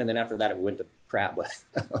food plan. And then after that, it went to crap.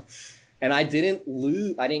 And I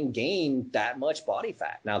didn't gain that much body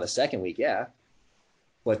fat. Now the second week, yeah.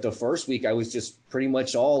 But the first week I was just pretty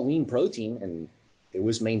much all lean protein and it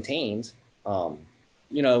was maintained.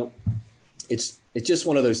 You know, it's just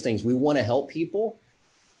one of those things. We want to help people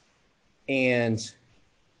and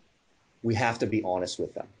we have to be honest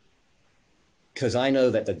with them. Because I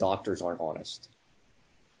know that the doctors aren't honest.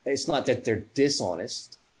 It's not that they're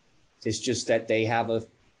dishonest. It's just that they have a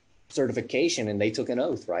certification and they took an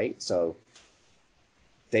oath, right? So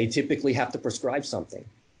they typically have to prescribe something.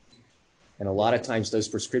 And a lot of times those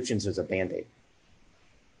prescriptions is a Band-Aid.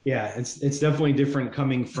 Yeah, it's definitely different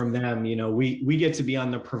coming from them. You know, we get to be on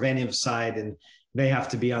the preventive side and they have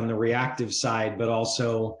to be on the reactive side, but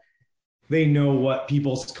also they know what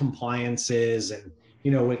people's compliance is. And, you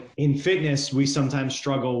know, in fitness, we sometimes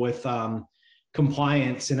struggle with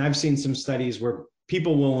compliance. And I've seen some studies where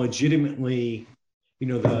people will legitimately, you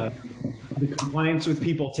know, the compliance with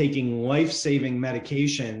people taking life-saving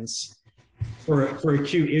medications for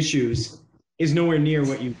acute issues is nowhere near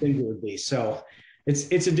what you think it would be. So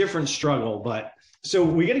it's a different struggle, but so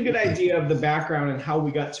we get a good idea of the background and how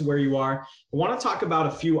we got to where you are. I want to talk about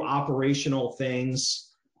a few operational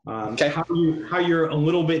things, Okay. how you're a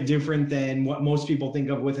little bit different than what most people think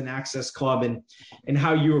of with an access club and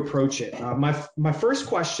how you approach it. My first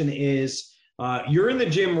question is, you're in the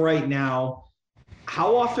gym right now.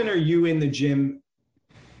 How often are you in the gym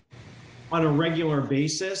on a regular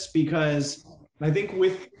basis? Because I think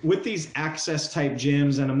with these access type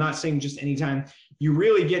gyms, and I'm not saying just anytime, you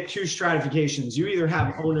really get two stratifications. You either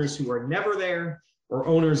have owners who are never there or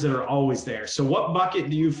owners that are always there. So what bucket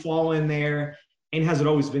do you fall in there, and has it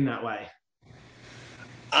always been that way?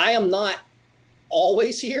 I am not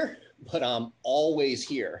always here, but I'm always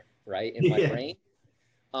here, right, in my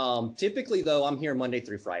brain. Typically, though, I'm here Monday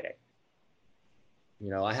through Friday. You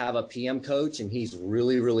know, I have a PM coach and he's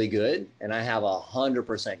really, really good. And I have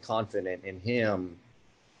 100% confident in him,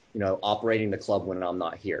 you know, operating the club when I'm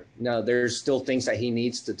not here. Now, there's still things that he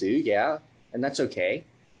needs to do. Yeah. And that's okay.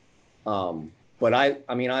 But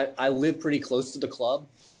I mean, I live pretty close to the club.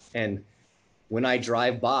 And when I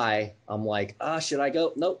drive by, I'm like, should I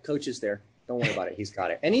go? Nope, coach is there. Don't worry about it. He's got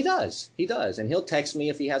it. And he does. And he'll text me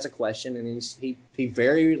if he has a question. And he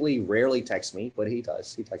very rarely texts me, but he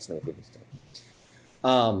does. He texts me if he needs to.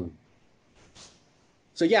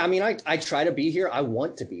 So yeah, I mean, I try to be here. I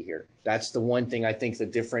want to be here. That's the one thing I think the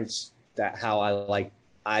difference that how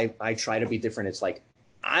I try to be different. It's like,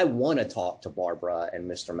 I want to talk to Barbara and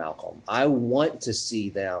Mr. Malcolm. I want to see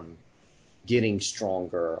them getting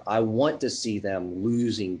stronger. I want to see them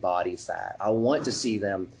losing body fat. I want to see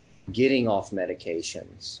them getting off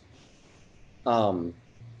medications.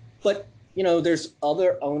 But you know, there's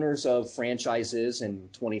other owners of franchises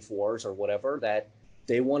and 24s or whatever that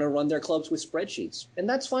they want to run their clubs with spreadsheets, and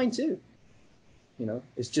that's fine too. You know,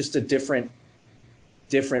 it's just a different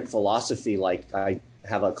philosophy. Like I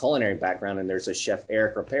have a culinary background, and there's a chef,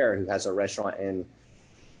 Eric Repair, who has a restaurant in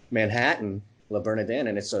Manhattan, La Bernardin,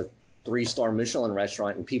 and it's a 3-star Michelin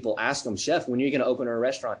restaurant. And people ask him, Chef, when are you going to open a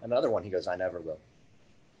restaurant? Another one. He goes, I never will.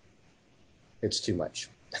 It's too much.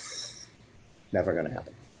 Never going to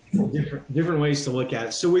happen. Different ways to look at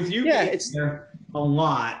it. So with you, yeah, it's there a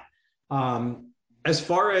lot. As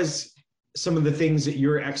far as some of the things that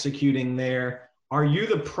you're executing there, are you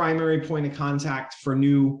the primary point of contact for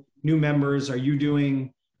new members? Are you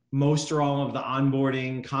doing most or all of the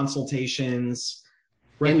onboarding consultations?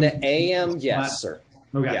 In the AM, yes, sir.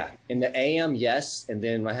 Okay. Yeah, in the AM, yes. And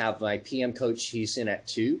then I have my PM coach. He's in at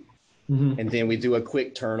 2. Mm-hmm. And then we do a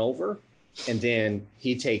quick turnover. And then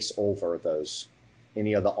he takes over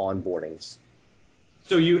any of the onboardings.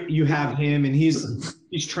 So you have him, and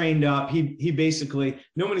he's trained up. He basically,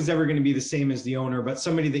 no one is ever going to be the same as the owner, but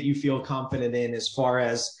somebody that you feel confident in as far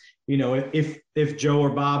as, you know, if Joe or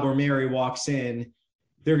Bob or Mary walks in,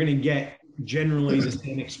 they're going to get generally the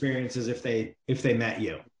same experience as if they met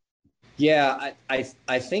you? Yeah,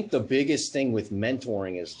 I think the biggest thing with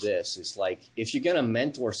mentoring is this, is like, if you're going to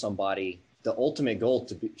mentor somebody, the ultimate goal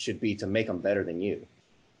should be to make them better than you.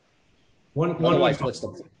 Otherwise, what's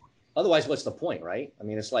the point, right? I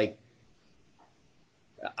mean, it's like,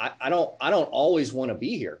 I don't always want to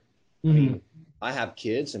be here. I mean, I have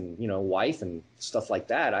kids and, wife and stuff like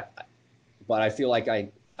that. But I feel like I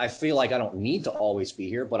don't need to always be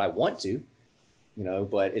here, but I want to,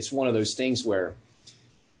 but it's one of those things where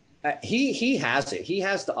he has it. He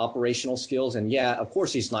has the operational skills, and yeah, of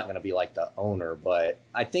course he's not going to be like the owner, but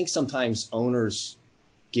I think sometimes owners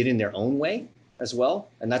get in their own way as well.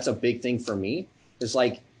 And that's a big thing for me. It's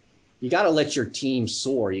like, you got to let your team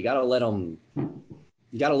soar. You got to let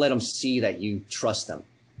them see that you trust them,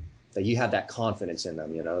 that you have that confidence in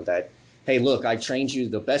them, that, hey, look, I trained you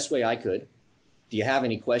the best way I could. Do you have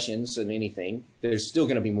any questions and anything? There's still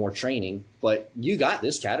going to be more training, but you got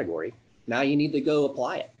this category. Now you need to go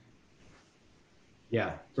apply it.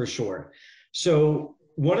 Yeah, for sure. So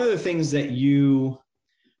one of the things that you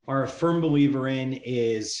are a firm believer in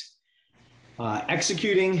is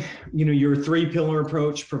executing, your 3-pillar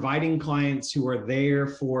approach, providing clients who are there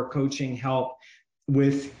for coaching help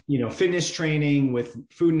with, fitness training, with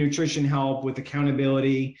food and nutrition help, with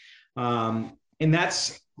accountability. And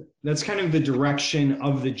that's kind of the direction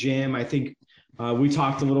of the gym. I think we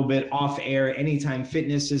talked a little bit off air. Anytime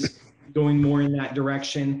Fitness is going more in that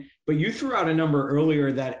direction. But you threw out a number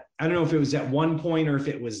earlier that, I don't know if it was at one point or if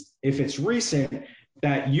it's recent,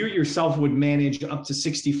 that you yourself would manage up to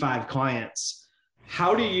 65 clients.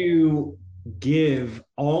 How do you give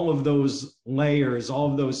all of those layers,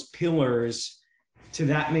 all of those pillars to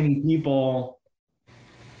that many people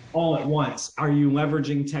all at once? Are you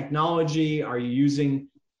leveraging technology? Are you using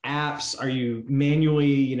apps? Are you manually,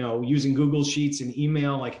 using Google Sheets and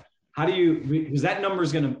email? Like, how do you, because that number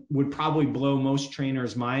would probably blow most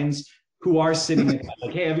trainers' minds who are sitting at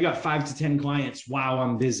like, hey, I've got 5 to 10 clients. Wow,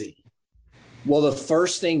 I'm busy. Well, the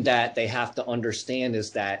first thing that they have to understand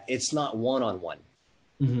is that it's not one-on-one.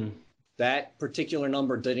 Mm-hmm. That particular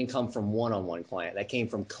number didn't come from one-on-one client. That came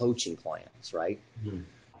from coaching clients, right? Mm-hmm.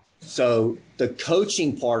 So the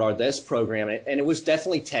coaching part of this program, and it was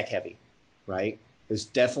definitely tech heavy, right? It was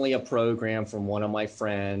definitely a program from one of my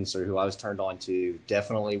friends or who I was turned on to,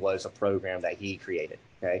 definitely was a program that he created,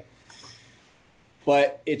 okay?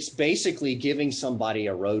 But it's basically giving somebody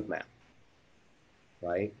a roadmap,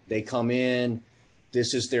 right? They come in,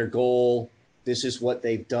 this is their goal, this is what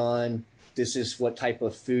they've done, this is what type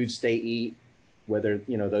of foods they eat, whether,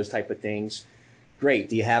 those type of things. Great.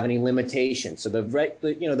 Do you have any limitations? So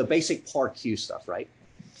the basic PAR-Q stuff, right?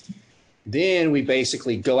 Then we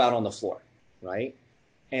basically go out on the floor, right?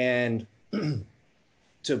 And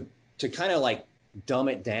to kind of like dumb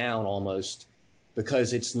it down almost,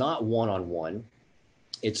 because it's not one-on-one,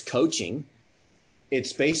 it's coaching.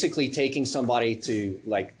 It's basically taking somebody to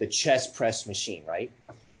like the chest press machine, right?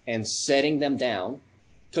 And setting them down,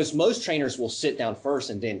 because most trainers will sit down first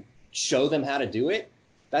and then show them how to do it.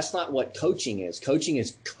 That's not what coaching is. Coaching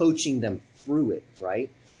is coaching them through it, right?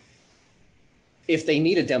 If they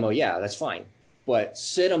need a demo, yeah, that's fine. But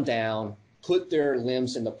sit them down, put their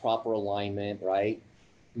limbs in the proper alignment, right?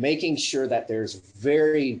 Making sure that there's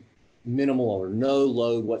very minimal or no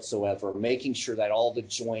load whatsoever, making sure that all the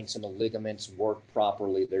joints and the ligaments work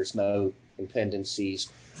properly. There's no impedencies,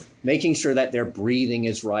 making sure that their breathing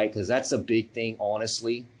is right, because that's a big thing,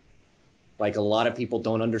 honestly. Like, a lot of people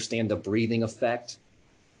don't understand the breathing effect.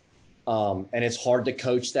 And it's hard to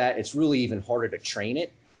coach that. It's really even harder to train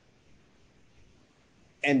it.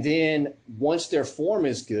 And then once their form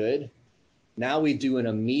is good, now we do an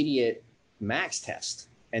immediate max test.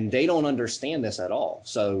 And they don't understand this at all.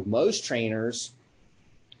 So most trainers,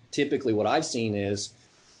 typically what I've seen is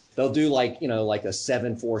they'll do like a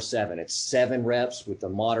 7-4-7. It's 7 reps with the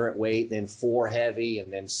moderate weight, then 4 heavy,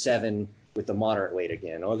 and then 7 with the moderate weight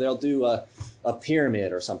again. Or they'll do a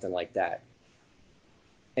pyramid or something like that.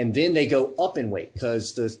 And then they go up in weight,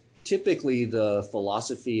 because typically the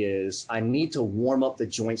philosophy is, I need to warm up the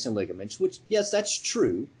joints and ligaments, which, yes, that's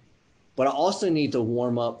true, but I also need to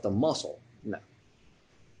warm up the muscle. No,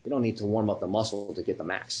 you don't need to warm up the muscle to get the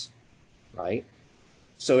max, right?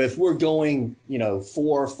 So if we're going, 4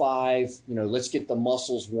 or 5, let's get the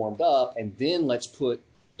muscles warmed up, and then let's put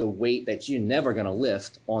the weight that you're never going to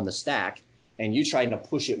lift on the stack, and you trying to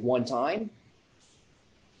push it one time,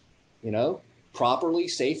 properly,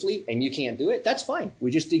 safely, and you can't do it, that's fine. We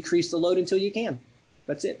just decrease the load until you can.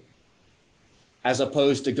 That's it. As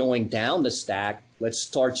opposed to going down the stack, let's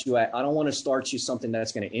start you at, I don't want to start you something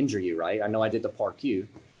that's going to injure you, right? I know I did the PAR-Q.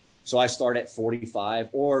 So I start at 45,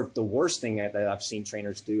 or the worst thing that I've seen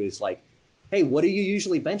trainers do is like, hey, what do you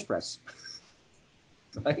usually bench press?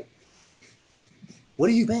 Right? What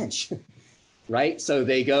do you bench? Right? So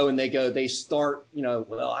they start,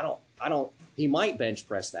 well, I don't, he might bench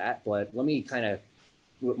press that, but let me kind of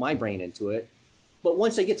put my brain into it. But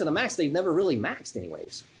once they get to the max, they've never really maxed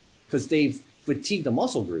anyways, because they've fatigued the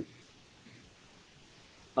muscle group.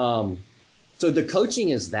 So the coaching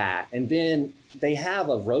is that, and then they have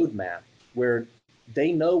a roadmap where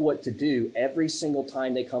they know what to do every single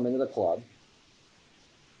time they come into the club.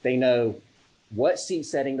 They know what seat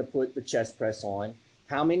setting to put the chest press on,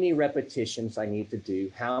 how many repetitions I need to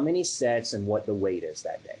do, how many sets, and what the weight is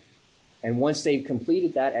that day. And once they've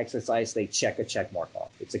completed that exercise, they check a check mark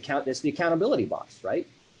off. It's the accountability box, right?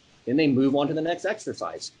 Then they move on to the next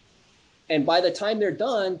exercise. And by the time they're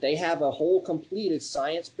done, they have a whole completed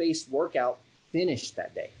science-based workout finished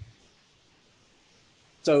that day.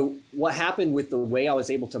 So what happened with the way I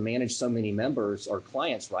was able to manage so many members or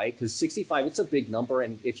clients, right? Because 65, it's a big number.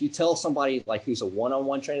 And if you tell somebody like who's a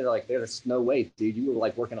one-on-one trainer, they're like, there's no way, dude, you were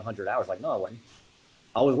like working 100 hours. Like, no, I wasn't.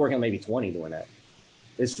 I was working maybe 20 doing that.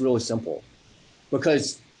 It's really simple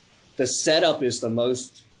because the setup is the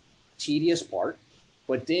most tedious part,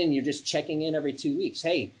 but then you're just checking in every 2 weeks.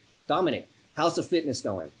 Hey, Dominic, how's the fitness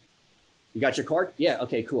going? You got your card? Yeah.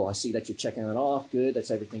 Okay, cool. I see that you're checking it off. Good.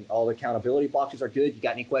 That's everything. All the accountability boxes are good. You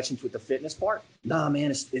got any questions with the fitness part? Nah,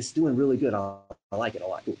 man, it's doing really good. I like it a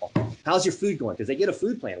lot. Cool. How's your food going? Because they get a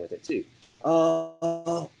food plan with it too.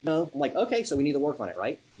 No. I'm like, okay, so we need to work on it,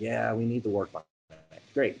 right? Yeah, we need to work on it.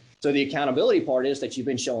 Great. So the accountability part is that you've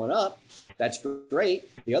been showing up. That's great.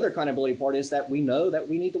 The other accountability part is that we know that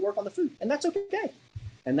we need to work on the food, and that's okay.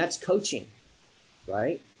 And that's coaching,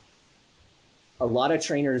 right? A lot of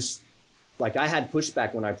trainers, like I had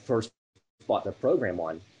pushback when I first bought the program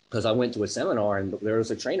on, because I went to a seminar and there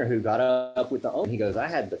was a trainer who got up with the owner. He goes, I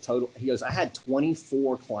had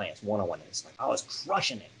 24 clients one-on-one. It's like I was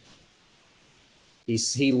crushing it.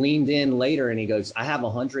 He leaned in later and he goes, I have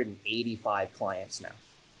 185 clients now.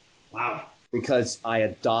 Wow. Because I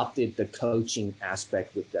adopted the coaching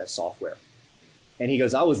aspect with that software. And he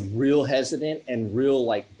goes, I was real hesitant and real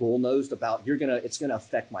like bull-nosed about it's gonna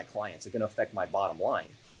affect my clients. It's gonna affect my bottom line.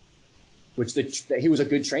 Which he was a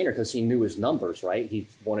good trainer because he knew his numbers, right? He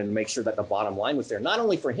wanted to make sure that the bottom line was there, not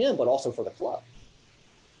only for him, but also for the club.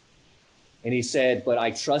 And he said, but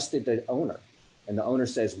I trusted the owner. And the owner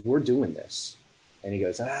says, we're doing this. And he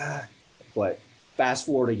goes, but fast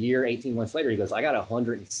forward a year, 18 months later, he goes, I got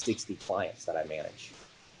 160 clients that I manage.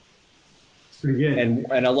 Pretty good.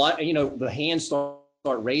 And a lot, the hands start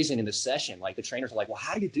raising in the session. Like the trainers are like, well,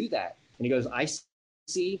 how do you do that? And he goes, I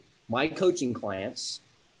see my coaching clients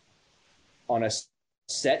on a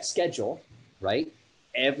set schedule, right?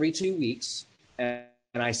 Every 2 weeks. And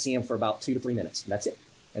I see them for about 2 to 3 minutes. And that's it.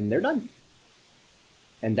 And they're done.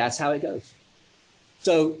 And that's how it goes.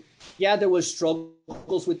 So yeah, there was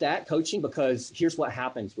struggles with that coaching, because here's what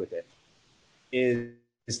happens with it is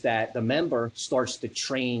that the member starts to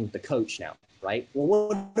train the coach now, right? Well,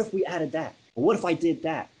 what if we added that? Well, what if I did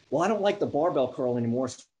that? Well, I don't like the barbell curl anymore,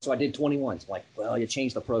 so I did 21s. Like, well, you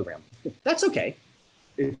changed the program. That's okay.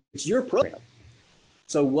 It's your program.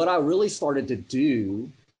 So what I really started to do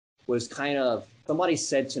was somebody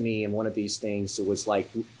said to me in one of these things, it was like,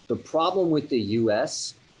 the problem with the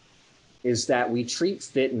US is that we treat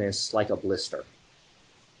fitness like a blister.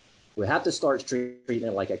 We have to start treating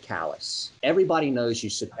it like a callus. Everybody knows you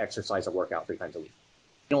should exercise or work out 3 times a week.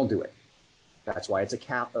 You don't do it. That's why it's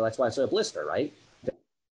a blister, right?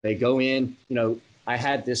 They go in, I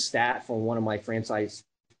had this stat from one of my franchise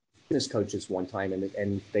fitness coaches one time,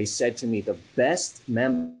 and they said to me, the best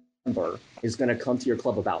member is going to come to your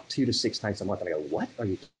club about 2 to 6 times a month. And I go, what are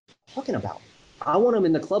you talking about? I want them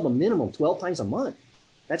in the club a minimum 12 times a month.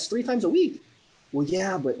 That's 3 times a week. Well,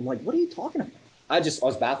 yeah, but I'm like, what are you talking about? I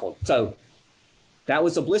was baffled. So that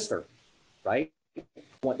was a blister, right? I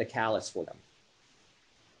want the callus for them.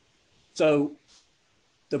 So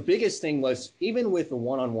the biggest thing was, even with the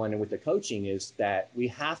one-on-one and with the coaching, is that we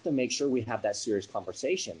have to make sure we have that serious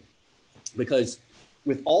conversation, because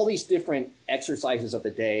with all these different exercises of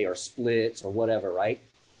the day or splits or whatever, right?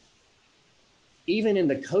 Even in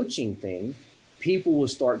the coaching thing, people will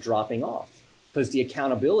start dropping off because the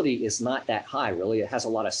accountability is not that high, really. It has a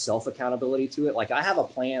lot of self-accountability to it. Like I have a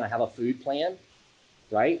plan, I have a food plan,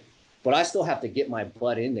 right? But I still have to get my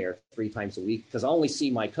butt in there 3 times a week because I only see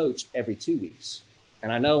my coach every 2 weeks.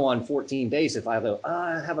 And I know on 14 days, if I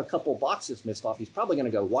have a couple boxes missed off, he's probably going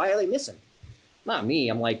to go, why are they missing? Not me.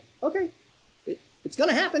 I'm like, okay, it's going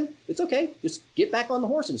to happen. It's okay. Just get back on the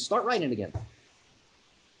horse and start riding again.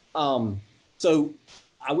 So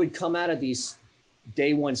I would come out of these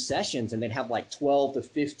day one sessions and they'd have like 12 to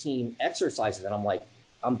 15 exercises. And I'm like,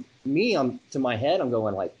 I'm to my head, I'm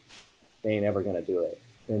going like, they ain't ever going to do it.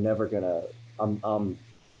 They're never going to,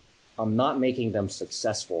 I'm not making them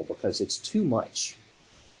successful because it's too much.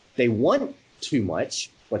 They want too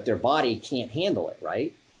much, but their body can't handle it,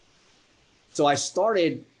 right? So I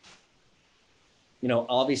started,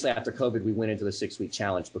 obviously after COVID, we went into the 6-week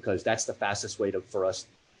challenge because that's the fastest way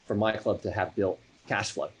for my club to have built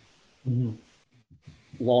cash flow. Mm-hmm.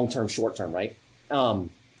 Long-term, short-term, right?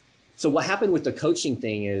 So what happened with the coaching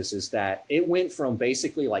thing is that it went from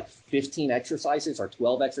basically like 15 exercises or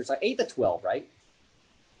 12 exercises, 8 to 12, right?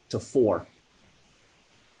 To 4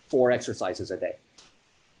 exercises a day.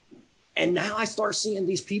 And now I start seeing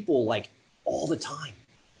these people like all the time,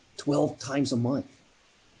 12 times a month.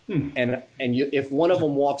 And if one of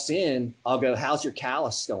them walks in, I'll go, how's your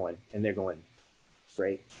callus going? And they're going,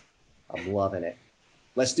 great. I'm loving it.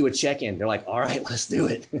 Let's do a check-in. They're like, all right, let's do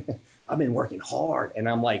it. I've been working hard. And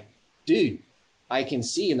I'm like, dude, I can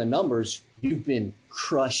see in the numbers, you've been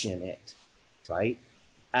crushing it, right?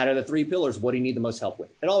 Out of the 3 pillars, what do you need the most help with?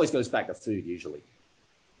 It always goes back to food usually.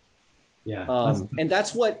 Yeah. And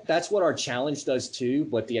that's what our challenge does too,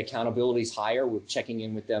 but the accountability is higher. We're checking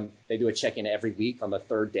in with them. They do a check-in every week on the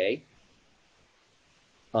 3rd day.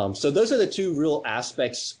 So those are the 2 real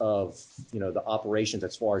aspects of, the operations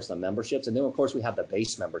as far as the memberships. And then of course we have the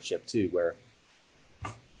base membership too, where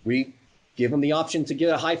we give them the option to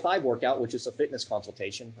get a high 5 workout, which is a fitness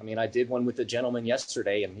consultation. I mean, I did one with a gentleman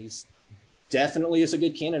yesterday and he's definitely is a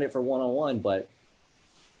good candidate for one-on-one, but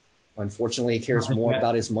unfortunately, he cares more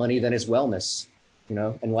about his money than his wellness,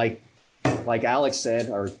 and like Alex said,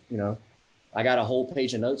 I got a whole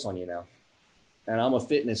page of notes on you now, and I'm a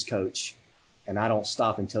fitness coach and I don't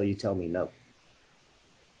stop until you tell me no.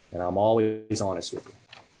 And I'm always honest with you.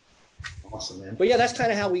 Awesome, man. But yeah, that's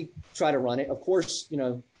kind of how we try to run it. Of course, you're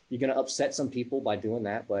going to upset some people by doing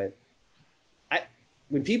that. But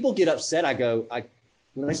when people get upset,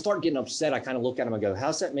 when I start getting upset, I kind of look at them and go,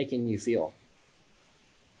 how's that making you feel?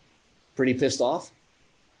 Pretty pissed off?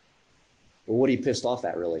 Well, what are you pissed off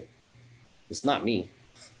at, really? It's not me.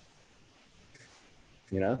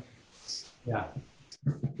 Yeah.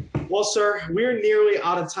 Well, sir, we're nearly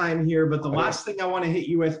out of time here, but the last thing I want to hit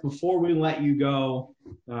you with before we let you go,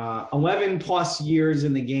 11 plus years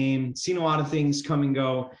in the game, seen a lot of things come and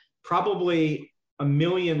go, probably a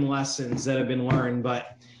million lessons that have been learned.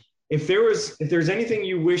 But if there's anything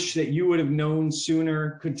you wish that you would have known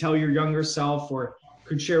sooner, could tell your younger self, or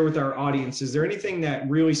could share with our audience, is there anything that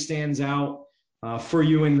really stands out for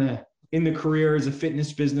you in the career as a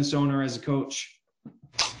fitness business owner, as a coach?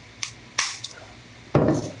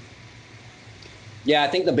 Yeah, I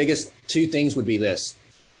think the biggest 2 things would be this: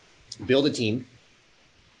 build a team,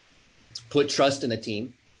 put trust in the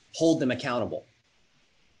team, hold them accountable,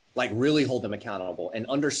 like really hold them accountable, and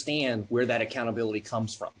understand where that accountability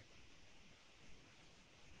comes from.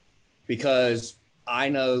 Because I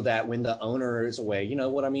know that when the owner is away, you know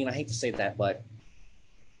what I mean? I hate to say that, but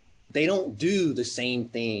they don't do the same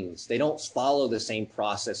things. They don't follow the same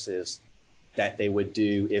processes that they would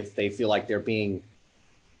do if they feel like they're being,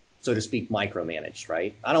 so to speak, micromanaged,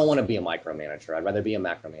 right? I don't want to be a micromanager. I'd rather be a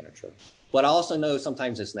macromanager. But I also know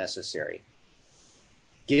sometimes it's necessary.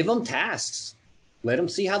 Give them tasks. Let them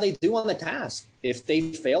see how they do on the task. If they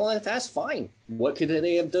fail on a task, fine. What could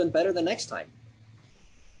they have done better the next time?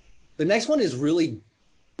 The next one is really,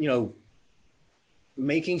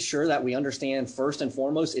 making sure that we understand first and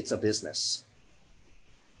foremost, it's a business.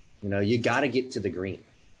 You got to get to the green,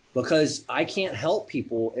 because I can't help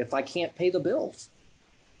people if I can't pay the bills.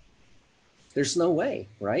 There's no way,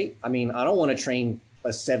 right? I mean, I don't want to train a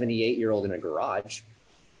 78-year-old in a garage.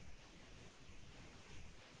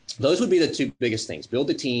 Those would be the 2 biggest things: build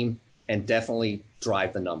the team and definitely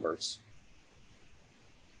drive the numbers.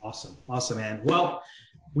 Awesome, man. Well,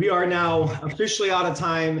 we are now officially out of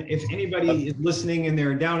time. If anybody is listening and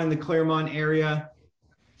they're down in the Claremont area,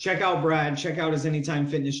 check out Brad, check out his Anytime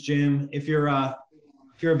Fitness Gym. If you're a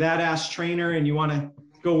badass trainer and you want to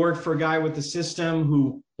go work for a guy with the system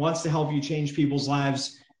who wants to help you change people's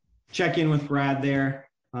lives, check in with Brad there.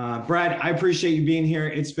 Brad, I appreciate you being here.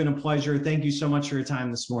 It's been a pleasure. Thank you so much for your time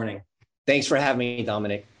this morning. Thanks for having me,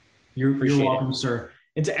 Dominic. You're welcome, sir.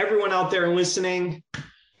 And to everyone out there listening,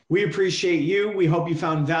 we appreciate you. We hope you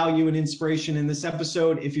found value and inspiration in this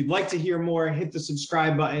episode. If you'd like to hear more, hit the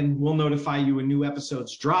subscribe button. We'll notify you when new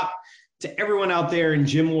episodes drop. To everyone out there in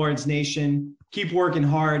Gym Lords Nation, keep working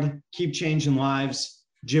hard, keep changing lives.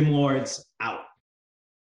 Gym Lords out.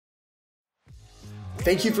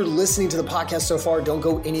 Thank you for listening to the podcast so far. Don't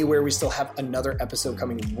go anywhere. We still have another episode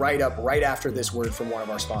coming right after this word from one of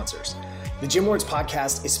our sponsors. The Gym Lords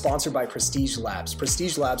podcast is sponsored by Prestige Labs.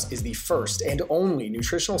 Prestige Labs is the first and only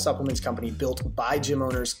nutritional supplements company built by gym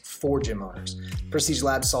owners for gym owners. Prestige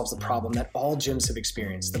Labs solves the problem that all gyms have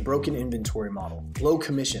experienced, the broken inventory model, low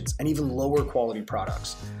commissions, and even lower quality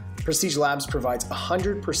products. Prestige Labs provides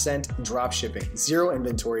 100% drop shipping, zero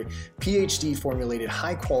inventory, PhD formulated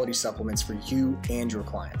high quality supplements for you and your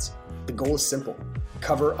clients. The goal is simple: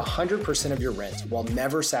 cover 100% of your rent while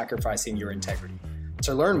never sacrificing your integrity.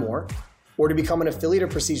 To learn more or to become an affiliate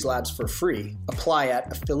of Prestige Labs for free, apply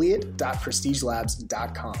at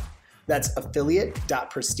affiliate.prestigelabs.com. That's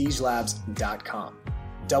affiliate.prestigelabs.com.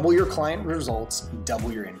 Double your client results,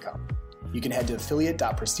 double your income. You can head to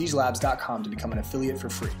affiliate.prestigelabs.com to become an affiliate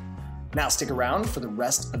for free. Now stick around for the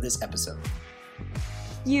rest of this episode.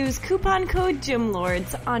 Use coupon code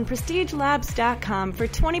GYMLORDS on prestigelabs.com for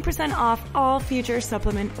 20% off all future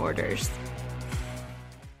supplement orders.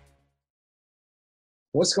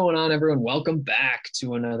 What's going on, everyone? Welcome back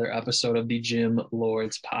to another episode of the Gym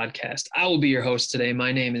Lords podcast. I will be your host today.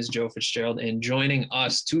 My name is Joe Fitzgerald, and joining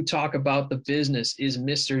us to talk about the business is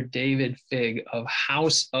Mr. David Figg of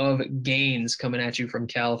House of Gains, coming at you from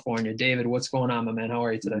California. David, what's going on, my man? How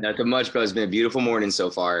are you today? Nothing much, bro. It's been a beautiful morning so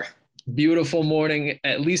far. Beautiful morning,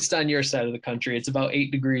 at least on your side of the country. It's about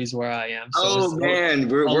 8 degrees where I am. So man,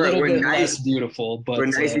 we're bit nice. Less beautiful, but we're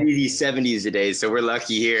nice and easy 70s today, so we're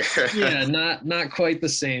lucky here. Yeah, not quite the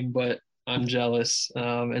same, but I'm jealous.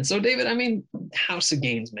 And so, David, I mean, House of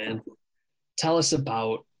Gains, man. Tell us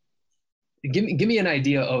about. Give me an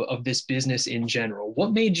idea of this business in general.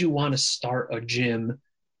 What made you want to start a gym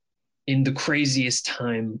in the craziest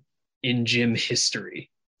time in gym history?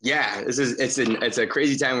 Yeah, it's a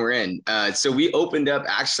crazy time we're in. So we opened up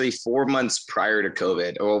actually 4 months prior to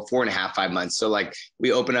COVID, or 4.5, 5 months. So like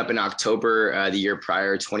we opened up in October the year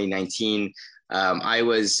prior, 2019. I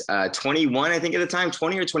was 21, I think at the time,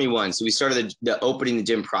 20 or 21. So we started the opening the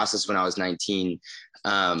gym process when I was 19.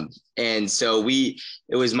 And so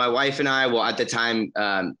it was my wife and I, well, at the time,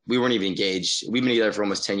 we weren't even engaged. We've been together for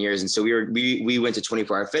almost 10 years. And so we went to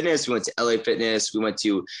 24 Hour Fitness. We went to LA Fitness. We went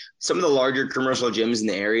to some of the larger commercial gyms in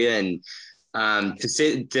the area. And,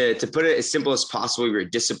 to put it as simple as possible, we were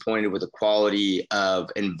disappointed with the quality of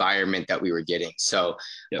environment that we were getting. So,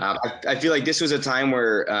 I feel like this was a time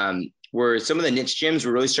where some of the niche gyms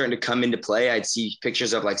were really starting to come into play. I'd see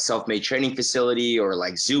pictures of like self-made training facility or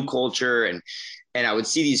like zoo culture. And I would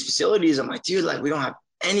see these facilities. I'm like, dude, like we don't have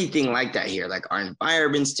anything like that here. Like our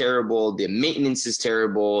environment's terrible. The maintenance is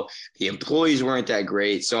terrible. The employees weren't that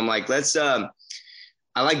great. So I'm like, I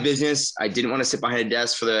like business. I didn't want to sit behind a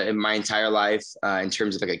desk in my entire life in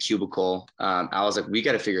terms of like a cubicle. I was like, we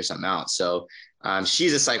got to figure something out. So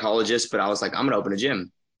she's a psychologist, but I was like, I'm going to open a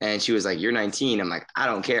gym. And she was like, you're 19. I'm like, I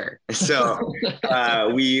don't care. So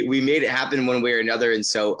we made it happen one way or another. And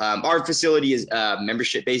so our facility is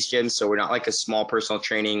membership-based gym. So we're not like a small personal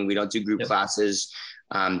training. We don't do group classes.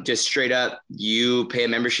 Just straight up, you pay a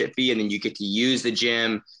membership fee and then you get to use the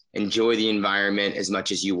gym, enjoy the environment as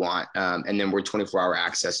much as you want. And then we're 24-hour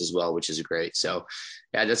access as well, which is great. So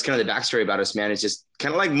yeah, that's kind of the backstory about us, man. It's just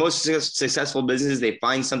kind of like most successful businesses. They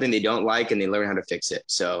find something they don't like and they learn how to fix it.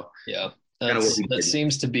 So yeah. That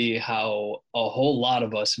seems to be how a whole lot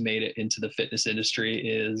of us made it into the fitness industry.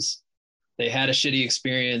 Is they had a shitty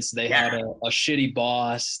experience, they had a shitty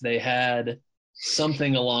boss, they had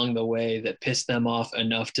something along the way that pissed them off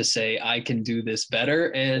enough to say, I can do this better.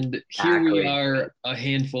 And here we are a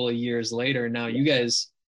handful of years later. Now you guys,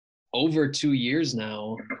 over 2 years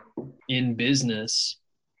now in business,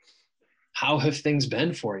 how have things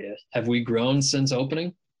been for you? Have we grown since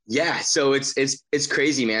opening? Yeah, so it's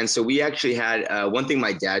crazy, man. So we actually had one thing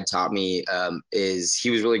my dad taught me is he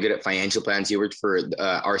was really good at financial plans. He worked for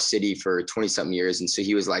our city for 20 something years. And so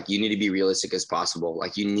he was like, you need to be realistic as possible.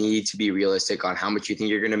 Like you need to be realistic on how much you think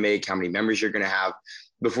you're going to make, how many members you're going to have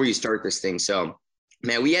before you start this thing. So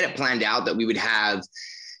man, we had it planned out that we would have,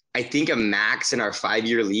 I think, a max in our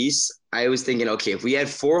 5-year lease. I was thinking, okay, if we had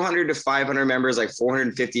 400 to 500 members, like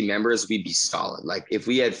 450 members, we'd be solid. Like if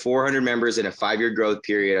we had 400 members in a 5-year growth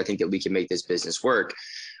period, I think that we can make this business work.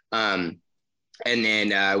 And then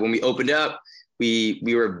when we opened up, we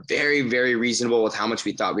were very, very reasonable with how much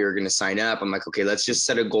we thought we were going to sign up. I'm like, okay, let's just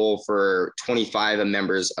set a goal for 25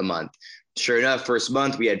 members a month. Sure enough, first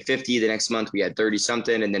month we had 50. The next month we had 30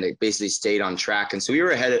 something, and then it basically stayed on track. And so we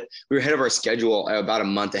were ahead of our schedule, about a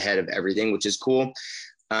month ahead of everything, which is cool.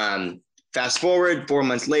 Fast forward 4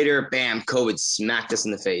 months later, bam, COVID smacked us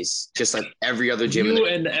in the face, just like every other gym. You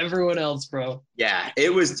and everyone else, bro. Yeah,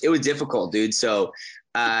 it was difficult, dude. So,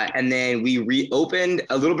 and then we reopened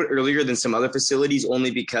a little bit earlier than some other facilities,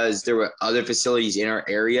 only because there were other facilities in our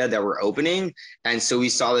area that were opening, and so we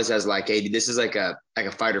saw this as like, hey, this is like a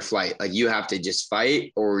fight or flight. Like you have to just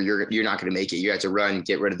fight, or you're not going to make it. You have to run,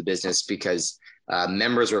 get rid of the business because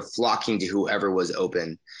members were flocking to whoever was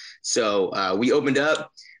open. So we opened up.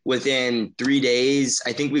 Within 3 days,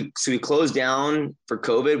 I think we closed down for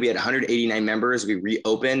COVID. We had 189 members. We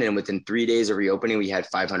reopened, and within 3 days of reopening, we had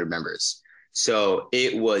 500 members. So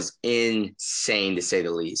it was insane to say the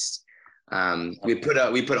least. We put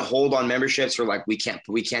a hold on memberships. We're like, we can't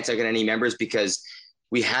take in any members because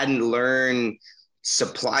we hadn't learned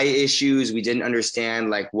supply issues. We didn't understand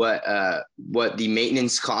like what the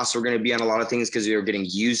maintenance costs were going to be on a lot of things because we were getting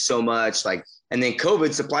used so much. Like, and then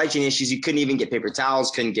COVID supply chain issues, you couldn't even get paper towels,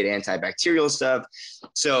 couldn't get antibacterial stuff.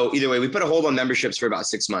 So either way, we put a hold on memberships for about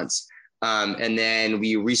 6 months. And then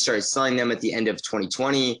we restarted selling them at the end of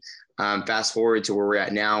 2020. Fast forward to where we're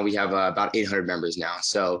at now, we have about 800 members now.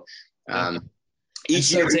 So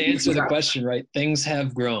each year, to answer the question, right, things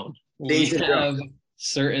have grown. We have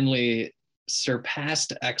certainly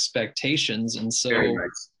surpassed expectations. And so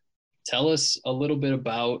tell us a little bit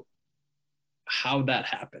about how that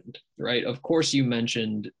happened, right? Of course, you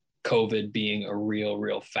mentioned COVID being a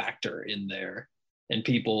real factor in there and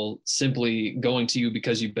people simply going to you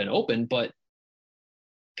because you've been open, but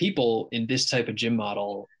people in this type of gym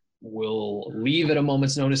model will leave at a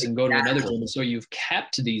moment's notice and go to another gym. So you've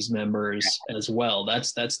kept these members as well.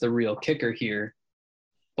 That's the real kicker here.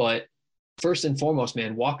 But first and foremost,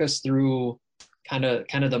 man, walk us through kind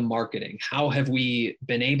of the marketing. How have we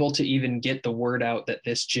been able to even get the word out that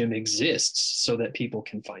this gym exists so that people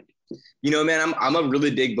can find it? You know, man, I'm a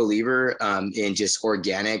really big believer in just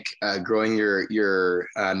organic, growing your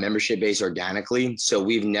membership base organically. So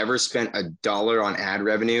we've never spent $1 on ad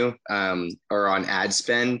revenue or on ad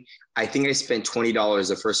spend. I think I spent $20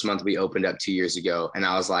 the first month we opened up 2 years ago. And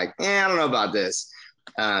I was like, I don't know about this.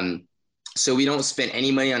 So we don't spend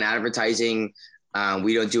any money on advertising.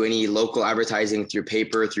 We don't do any local advertising through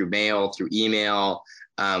paper, through mail, through email.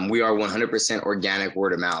 We are 100% organic,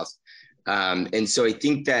 word of mouth. And so I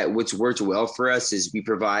think that what's worked well for us is we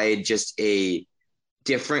provide just a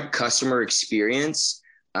different customer experience.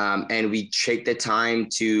 And we take the time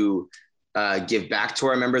to give back to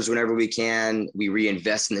our members whenever we can. We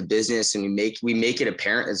reinvest in the business, and we make it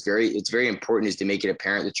apparent. It's very important is to make it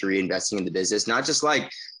apparent that you're reinvesting in the business, not just like,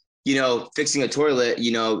 you know, fixing a toilet.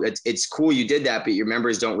 You know, it's cool you did that, but your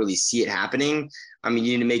members don't really see it happening. I mean,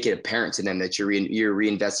 you need to make it apparent to them that you're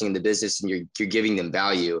reinvesting in the business and you're giving them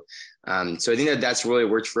value. So I think that's really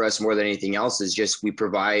worked for us more than anything else. Is just we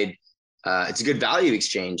provide it's a good value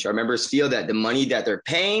exchange. Our members feel that the money that they're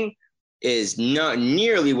paying is not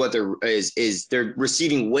nearly what they're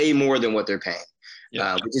receiving way more than what they're paying.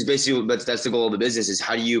 Yeah. Which is basically, that's the goal of the business, is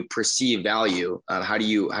how do you perceive value? How do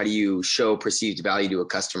you show perceived value to a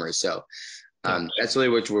customer? So that's really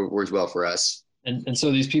what works well for us. And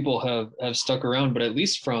so these people have stuck around, but at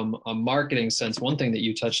least from a marketing sense, one thing that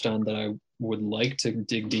you touched on that I would like to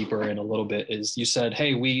dig deeper in a little bit is you said,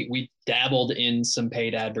 hey, we dabbled in some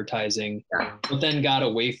paid advertising, but then got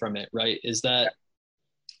away from it, right?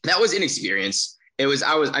 That was inexperience. I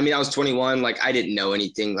was 21. Like, I didn't know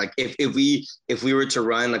anything. Like if we were to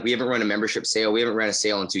run, like, we haven't run a membership sale. We haven't run a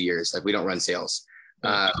sale in 2 years. Like, we don't run sales.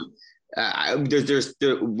 When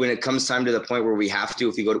it comes time to the point where we have to,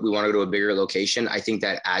 if we want to go to a bigger location, I think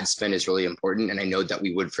that ad spend is really important. And I know that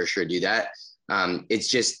we would for sure do that. It's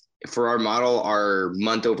just for our model, our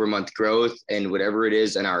month over month growth and whatever it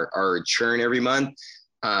is, and our churn every month.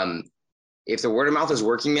 If the word of mouth is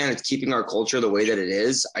working, man, it's keeping our culture the way that it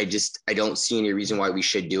is. I don't see any reason why we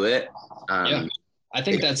should do it. I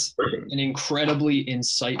think that's an incredibly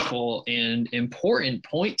insightful and important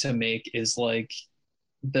point to make, is like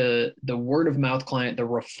the word of mouth client, the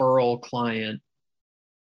referral client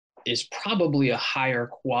is probably a higher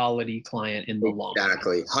quality client in the long run.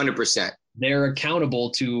 Exactly. 100%. They're accountable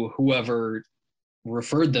to whoever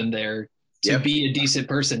referred them there to be a decent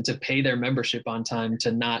person, to pay their membership on time,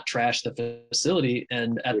 to not trash the facility.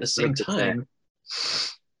 And at the same time,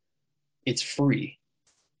 it's free.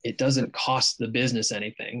 It doesn't cost the business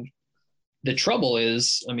anything. The trouble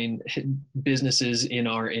is, I mean, businesses in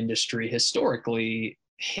our industry historically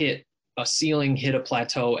hit a ceiling, hit a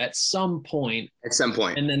plateau at some point.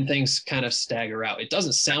 And then things kind of stagger out. It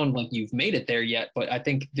doesn't sound like you've made it there yet, but I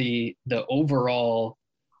think the overall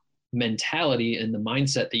mentality and the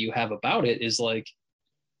mindset that you have about it is like,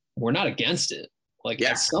 we're not against it. Like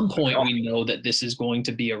at some point we know that this is going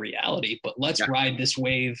to be a reality, but let's ride this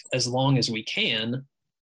wave as long as we can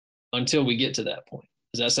until we get to that point.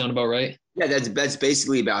 Does that sound about right? Yeah, that's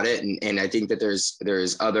basically about it. And I think that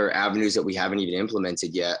there's other avenues that we haven't even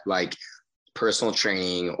implemented yet, like personal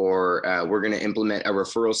training, or we're going to implement a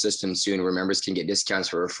referral system soon where members can get discounts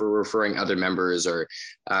for referring other members, or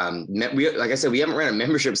like I said, we haven't ran a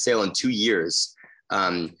membership sale in 2 years.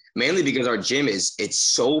 Mainly because our gym it's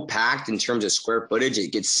so packed in terms of square footage.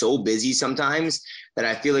 It gets so busy sometimes that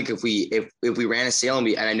I feel like if we ran a sale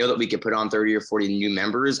and I know that we could put on 30 or 40 new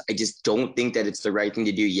members, I just don't think that it's the right thing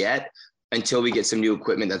to do yet until we get some new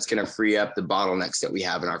equipment that's going to free up the bottlenecks that we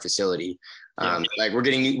have in our facility. Like we're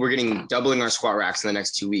getting doubling our squat racks in the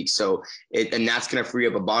next 2 weeks. So and that's going to free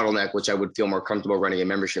up a bottleneck, which I would feel more comfortable running a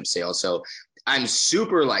membership sale. So I'm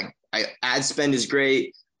super ad spend is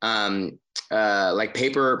great. Like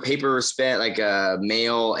paper spent, like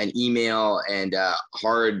mail and email and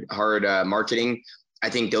hard marketing. I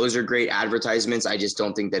think those are great advertisements. I just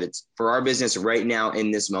don't think that it's for our business right now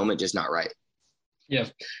in this moment, just not right. Yeah.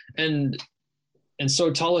 And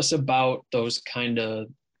so tell us about those kind of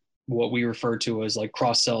what we refer to as like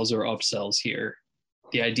cross sells or upsells here.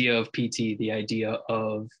 The idea of PT, the idea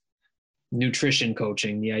of nutrition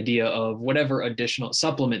coaching, the idea of whatever additional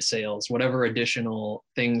supplement sales, whatever additional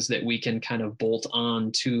things that we can kind of bolt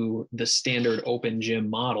on to the standard open gym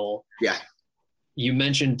model. Yeah. You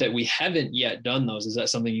mentioned that we haven't yet done those. Is that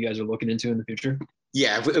something you guys are looking into in the future?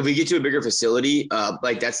 Yeah, if we get to a bigger facility,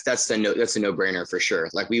 that's a no-brainer for sure.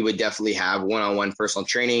 Like we would definitely have one-on-one personal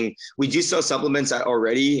training. We do sell supplements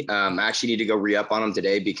already. I actually need to go re-up on them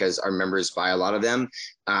today because our members buy a lot of them.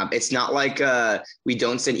 It's not like we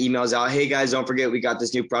don't send emails out. Hey guys, don't forget we got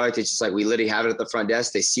this new product. It's just like we literally have it at the front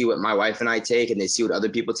desk. They see what my wife and I take, and they see what other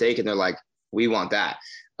people take, and they're like, we want that.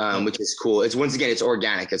 Which is cool. It's it's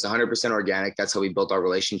organic. It's 100% organic. That's how we built our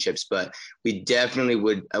relationships. But we definitely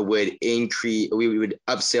would increase. We would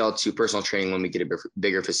upsell to personal training when we get a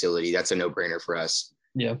bigger facility. That's a no-brainer for us.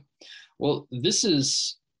 Yeah. Well, this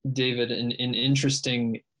is, David, an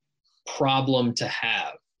interesting problem to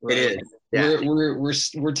have. Right? It is. Yeah.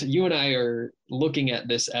 We're you and I are looking at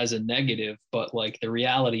this as a negative, but like the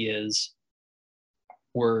reality is,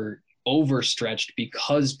 we're overstretched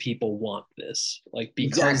because people want this, like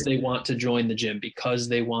because they want to join the gym, because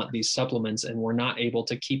they want these supplements, and we're not able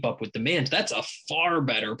to keep up with demand. That's a far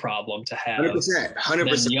better problem to have 100%, than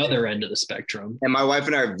the other end of the spectrum. And my wife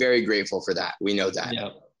and I are very grateful for that. We know that. Yeah.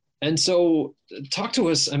 And so talk to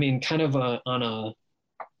us, I mean, kind of on a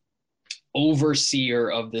overseer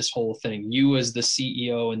of this whole thing, you as the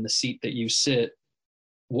CEO in the seat that you sit,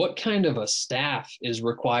 what kind of a staff is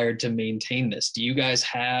required to maintain this? Do you guys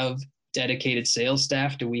have dedicated sales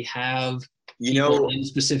staff? Do we have people in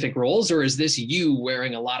specific roles, or is this you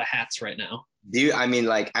wearing a lot of hats right now? Dude, I mean,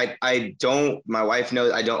 like I don't, my wife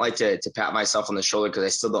knows I don't like to pat myself on the shoulder because I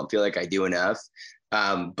still don't feel like I do enough.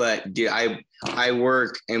 But dude, I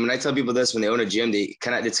work, and when I tell people this, when they own a gym, it's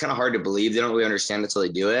kind of hard to believe. They don't really understand until they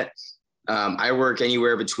do it. I work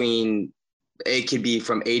anywhere between, it could be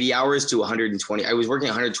from 80 hours to 120. I was working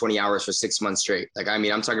 120 hours for 6 months straight. Like, I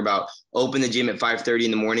mean, I'm talking about open the gym at 5:30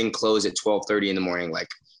 in the morning, close at 12:30 in the morning, like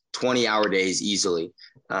 20-hour days easily.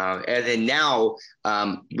 And then now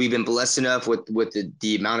we've been blessed enough with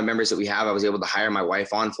the amount of members that we have. I was able to hire my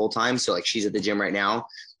wife on full time. So like she's at the gym right now.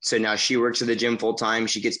 So now she works at the gym full time.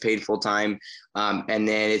 She gets paid full time. And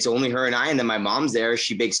then it's only her and I. And then my mom's there.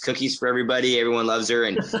 She bakes cookies for everybody. Everyone loves her.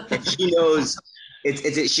 And she knows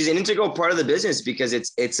she's an integral part of the business because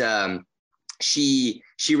she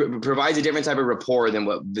provides a different type of rapport than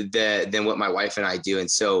what my wife and I do. And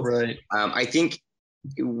so I think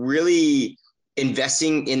really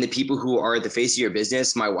investing in the people who are at the face of your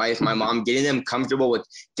business, my wife, my mom, getting them comfortable with,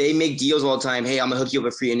 they make deals all the time. Hey, I'm gonna hook you up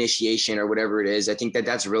a free initiation or whatever it is. I think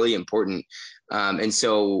that's really important. And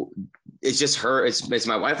so it's just her, it's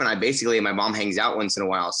my wife and I basically, and my mom hangs out once in a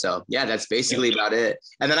while. So yeah, that's basically about it.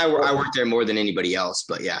 And then I work there more than anybody else,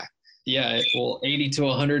 but yeah. Yeah, well, 80 to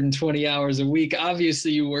 120 hours a week.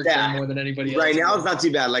 Obviously, you work there more than anybody else. Right now, it's not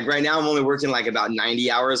too bad. Like right now, I'm only working like about 90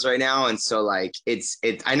 hours right now, and so like it's.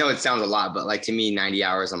 I know it sounds a lot, but like to me, 90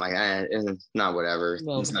 hours, I'm like, it's not whatever.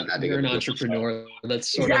 Well, it's not that big. You're an entrepreneur.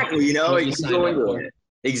 That's sort exactly. Of you know, you go into it.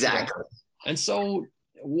 Exactly. Yeah. And so,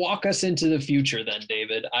 walk us into the future, then,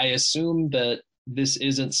 David. I assume that this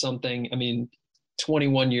isn't something. I mean,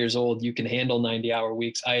 21 years old, you can handle 90-hour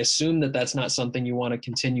weeks. I assume that that's not something you want to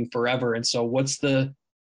continue forever. And so what's the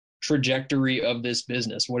trajectory of this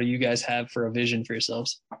business? What do you guys have for a vision for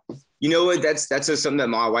yourselves? You know what? That's something that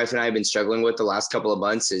my wife and I have been struggling with the last couple of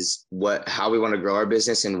months is how we want to grow our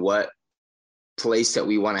business and what place that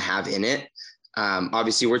we want to have in it.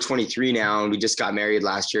 Obviously we're 23 now and we just got married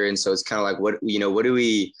last year. And so it's kind of like, what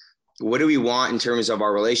do we want in terms of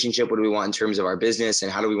our relationship? What do we want in terms of our business,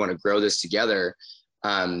 and how do we want to grow this together?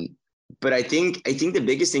 But I think the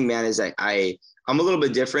biggest thing, man, is I'm a little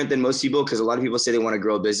bit different than most people, because a lot of people say they want to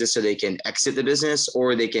grow a business so they can exit the business,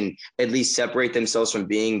 or they can at least separate themselves from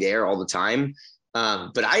being there all the time.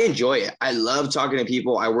 But I enjoy it. I love talking to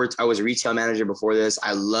people. I was a retail manager before this.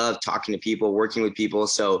 I love talking to people, working with people.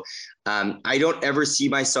 So I don't ever see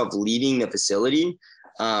myself leaving the facility.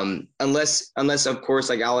 Unless of course,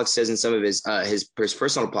 like Alex says in some of his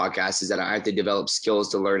personal podcasts, is that I have to develop skills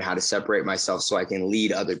to learn how to separate myself so I can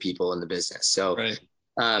lead other people in the business. So right.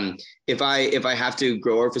 If I have to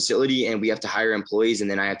grow our facility and we have to hire employees,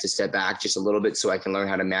 and then I have to step back just a little bit so I can learn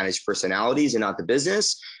how to manage personalities and not the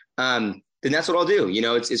business, then that's what I'll do.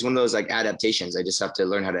 It's one of those like adaptations. I just have to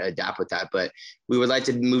learn how to adapt with that. But we would like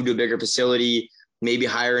to move to a bigger facility, maybe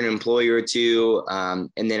hire an employee or two. And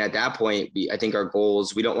then at that point, I think our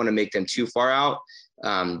goals, we don't want to make them too far out,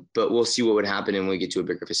 but we'll see what would happen when we get to a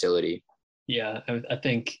bigger facility. Yeah, I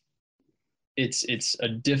think it's a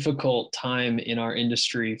difficult time in our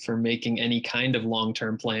industry for making any kind of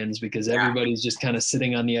long-term plans, because everybody's just kind of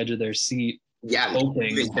sitting on the edge of their seat,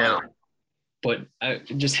 hoping. But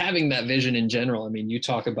just having that vision in general, I mean, you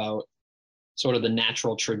talk about sort of the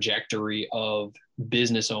natural trajectory of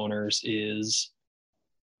business owners is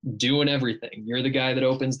doing everything. You're the guy that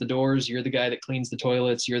opens the doors. You're the guy that cleans the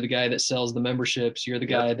toilets. You're the guy that sells the memberships. You're the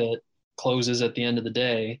guy that closes at the end of the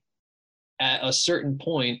day. At a certain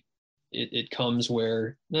point, it comes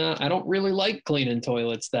where, I don't really like cleaning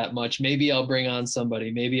toilets that much. Maybe I'll bring on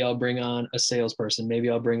somebody. Maybe I'll bring on a salesperson.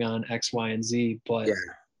 Maybe I'll bring on X, Y, and Z. But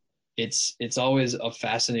it's always a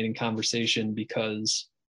fascinating conversation, because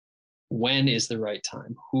when is the right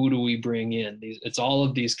time? Who do we bring in? It's all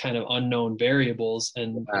of these kind of unknown variables.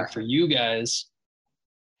 And for you guys,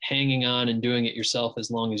 hanging on and doing it yourself as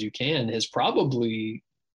long as you can has probably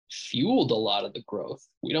fueled a lot of the growth.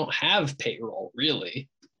 We don't have payroll, really.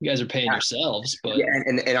 You guys are paying yourselves, but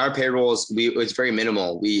and our payrolls, it's very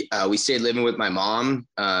minimal. We stayed living with my mom,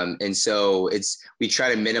 and so we try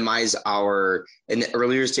to minimize in the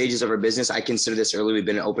earlier stages of our business. I consider this early. We've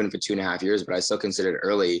been open for 2.5 years, but I still consider it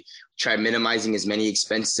early. Try minimizing as many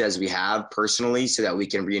expenses as we have personally, so that we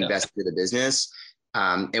can reinvest into the business.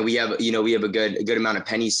 And we have a good amount of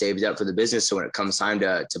pennies saved up for the business. So when it comes time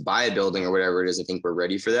to buy a building or whatever it is, I think we're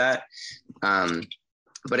ready for that.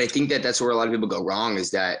 But I think that's where a lot of people go wrong,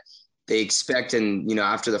 is that they expect, and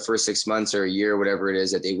after the first 6 months or a year, whatever it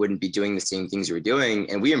is, that they wouldn't be doing the same things we're doing.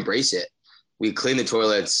 And we embrace it. We clean the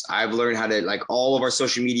toilets. I've learned how to, like, all of our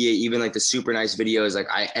social media, even like the super nice videos, like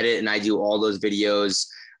I edit and I do all those videos.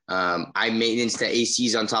 I maintenance the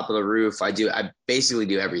ACs on top of the roof. I basically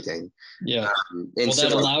do everything. Yeah.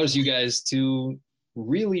 That allows you guys to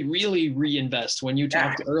really, really reinvest. When you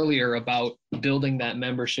talked earlier about building that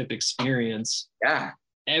membership experience,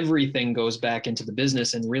 everything goes back into the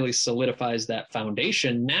business and really solidifies that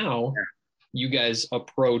foundation. Now you guys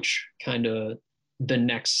approach kind of the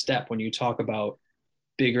next step when you talk about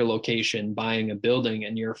bigger location, buying a building,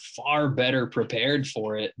 and you're far better prepared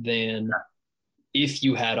for it than if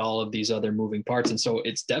you had all of these other moving parts. And so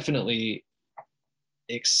it's definitely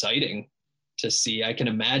exciting to see. I can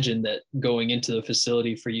imagine that going into the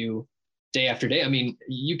facility for you day after day, I mean,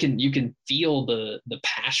 you can feel the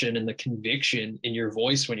passion and the conviction in your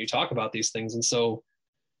voice when you talk about these things. And so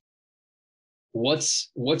what's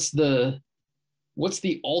the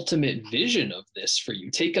ultimate vision of this for you?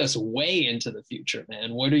 Take us way into the future,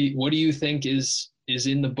 man. What do you think is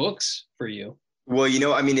in the books for you?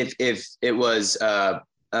 Well, I mean, if it was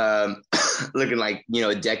looking like,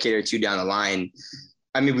 a decade or two down the line,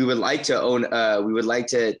 I mean, we would like to own, we would like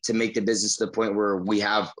to make the business to the point where we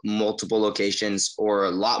have multiple locations, or a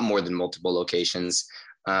lot more than multiple locations,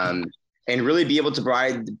 and really be able to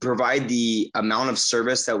provide the amount of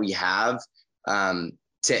service that we have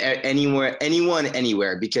to anyone,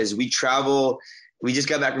 anywhere, because we travel. We just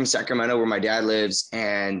got back from Sacramento, where my dad lives,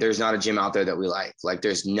 and there's not a gym out there that we like. Like,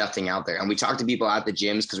 there's nothing out there. And we talk to people at the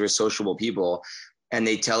gyms, because we're sociable people, and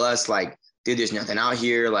they tell us, like, dude, there's nothing out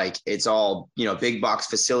here. Like, it's all, big box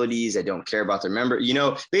facilities that don't care about their member,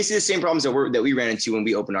 basically the same problems that we ran into when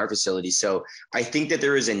we opened our facility. So I think that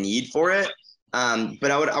there is a need for it.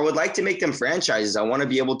 But I would like to make them franchises. I want to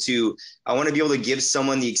be able to give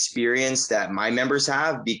someone the experience that my members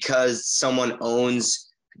have, because someone owns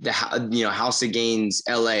the House of Gains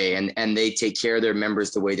LA, and they take care of their members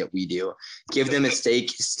the way that we do. Give them a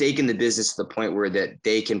stake in the business to the point where that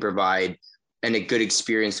they can provide a good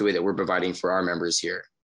experience the way that we're providing for our members here.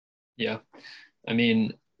 Yeah. I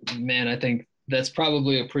mean, man, I think that's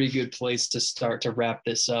probably a pretty good place to start to wrap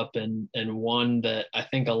this up, and one that I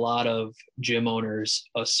think a lot of gym owners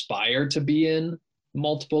aspire to be in,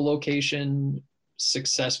 multiple location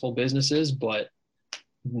successful businesses, but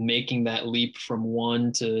making that leap from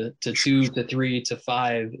 1 to 2 to 3 to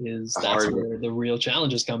 5 that's where the real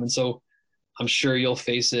challenges come. And so I'm sure you'll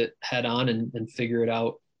face it head on and figure it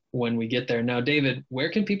out when we get there. Now, David,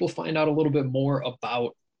 where can people find out a little bit more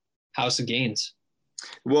about House of Gains?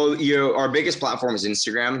 Well, our biggest platform is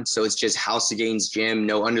Instagram. So it's just House of Gains Gym,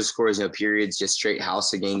 no underscores, no periods, just straight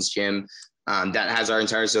House of Gains Gym. That has our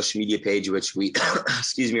entire social media page, which we,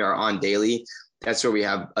 are on daily. That's where we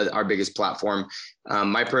have our biggest platform.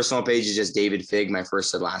 My personal page is just David Figg, my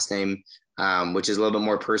first and last name, which is a little bit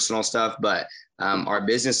more personal stuff. But our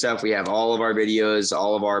business stuff, we have all of our videos,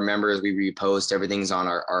 all of our members, we repost, everything's on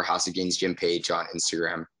our House of Gains Gym page on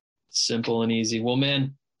Instagram. Simple and easy. Well,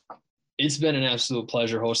 man, it's been an absolute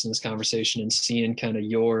pleasure hosting this conversation and seeing kind of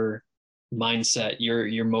your mindset,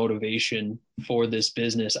 your motivation for this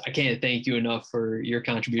business. I can't thank you enough for your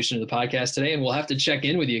contribution to the podcast today. And we'll have to check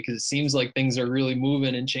in with you because it seems like things are really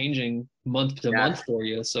moving and changing month to month for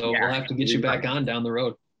you. So we'll have to get you back on down the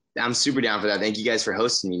road. I'm super down for that. Thank you guys for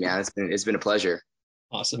hosting me, man. It's been a pleasure.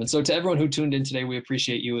 Awesome. And so to everyone who tuned in today, we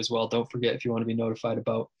appreciate you as well. Don't forget, if you want to be notified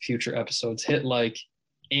about future episodes, hit like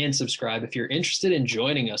and subscribe. If you're interested in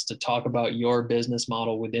joining us to talk about your business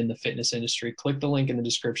model within the fitness industry, click the link in the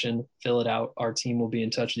description, fill it out. Our team will be in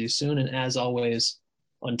touch with you soon. And as always,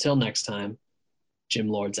 until next time, Gym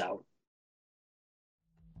Lords out.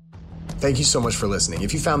 Thank you so much for listening.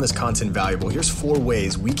 If you found this content valuable, here's 4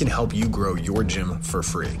 ways we can help you grow your gym for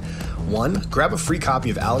free. 1, grab a free copy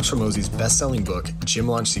of Alex Hormozi's best-selling book, Gym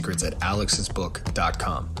Launch Secrets, at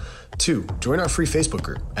alexsbook.com. 2, join our free Facebook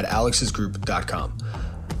group at alexsgroup.com.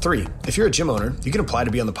 3, if you're a gym owner, you can apply to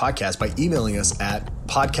be on the podcast by emailing us at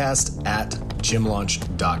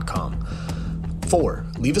podcast@gymlaunch.com. 4,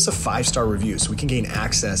 leave us a 5-star review so we can gain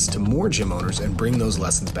access to more gym owners and bring those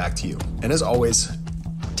lessons back to you. And as always,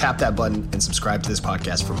 tap that button and subscribe to this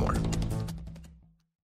podcast for more.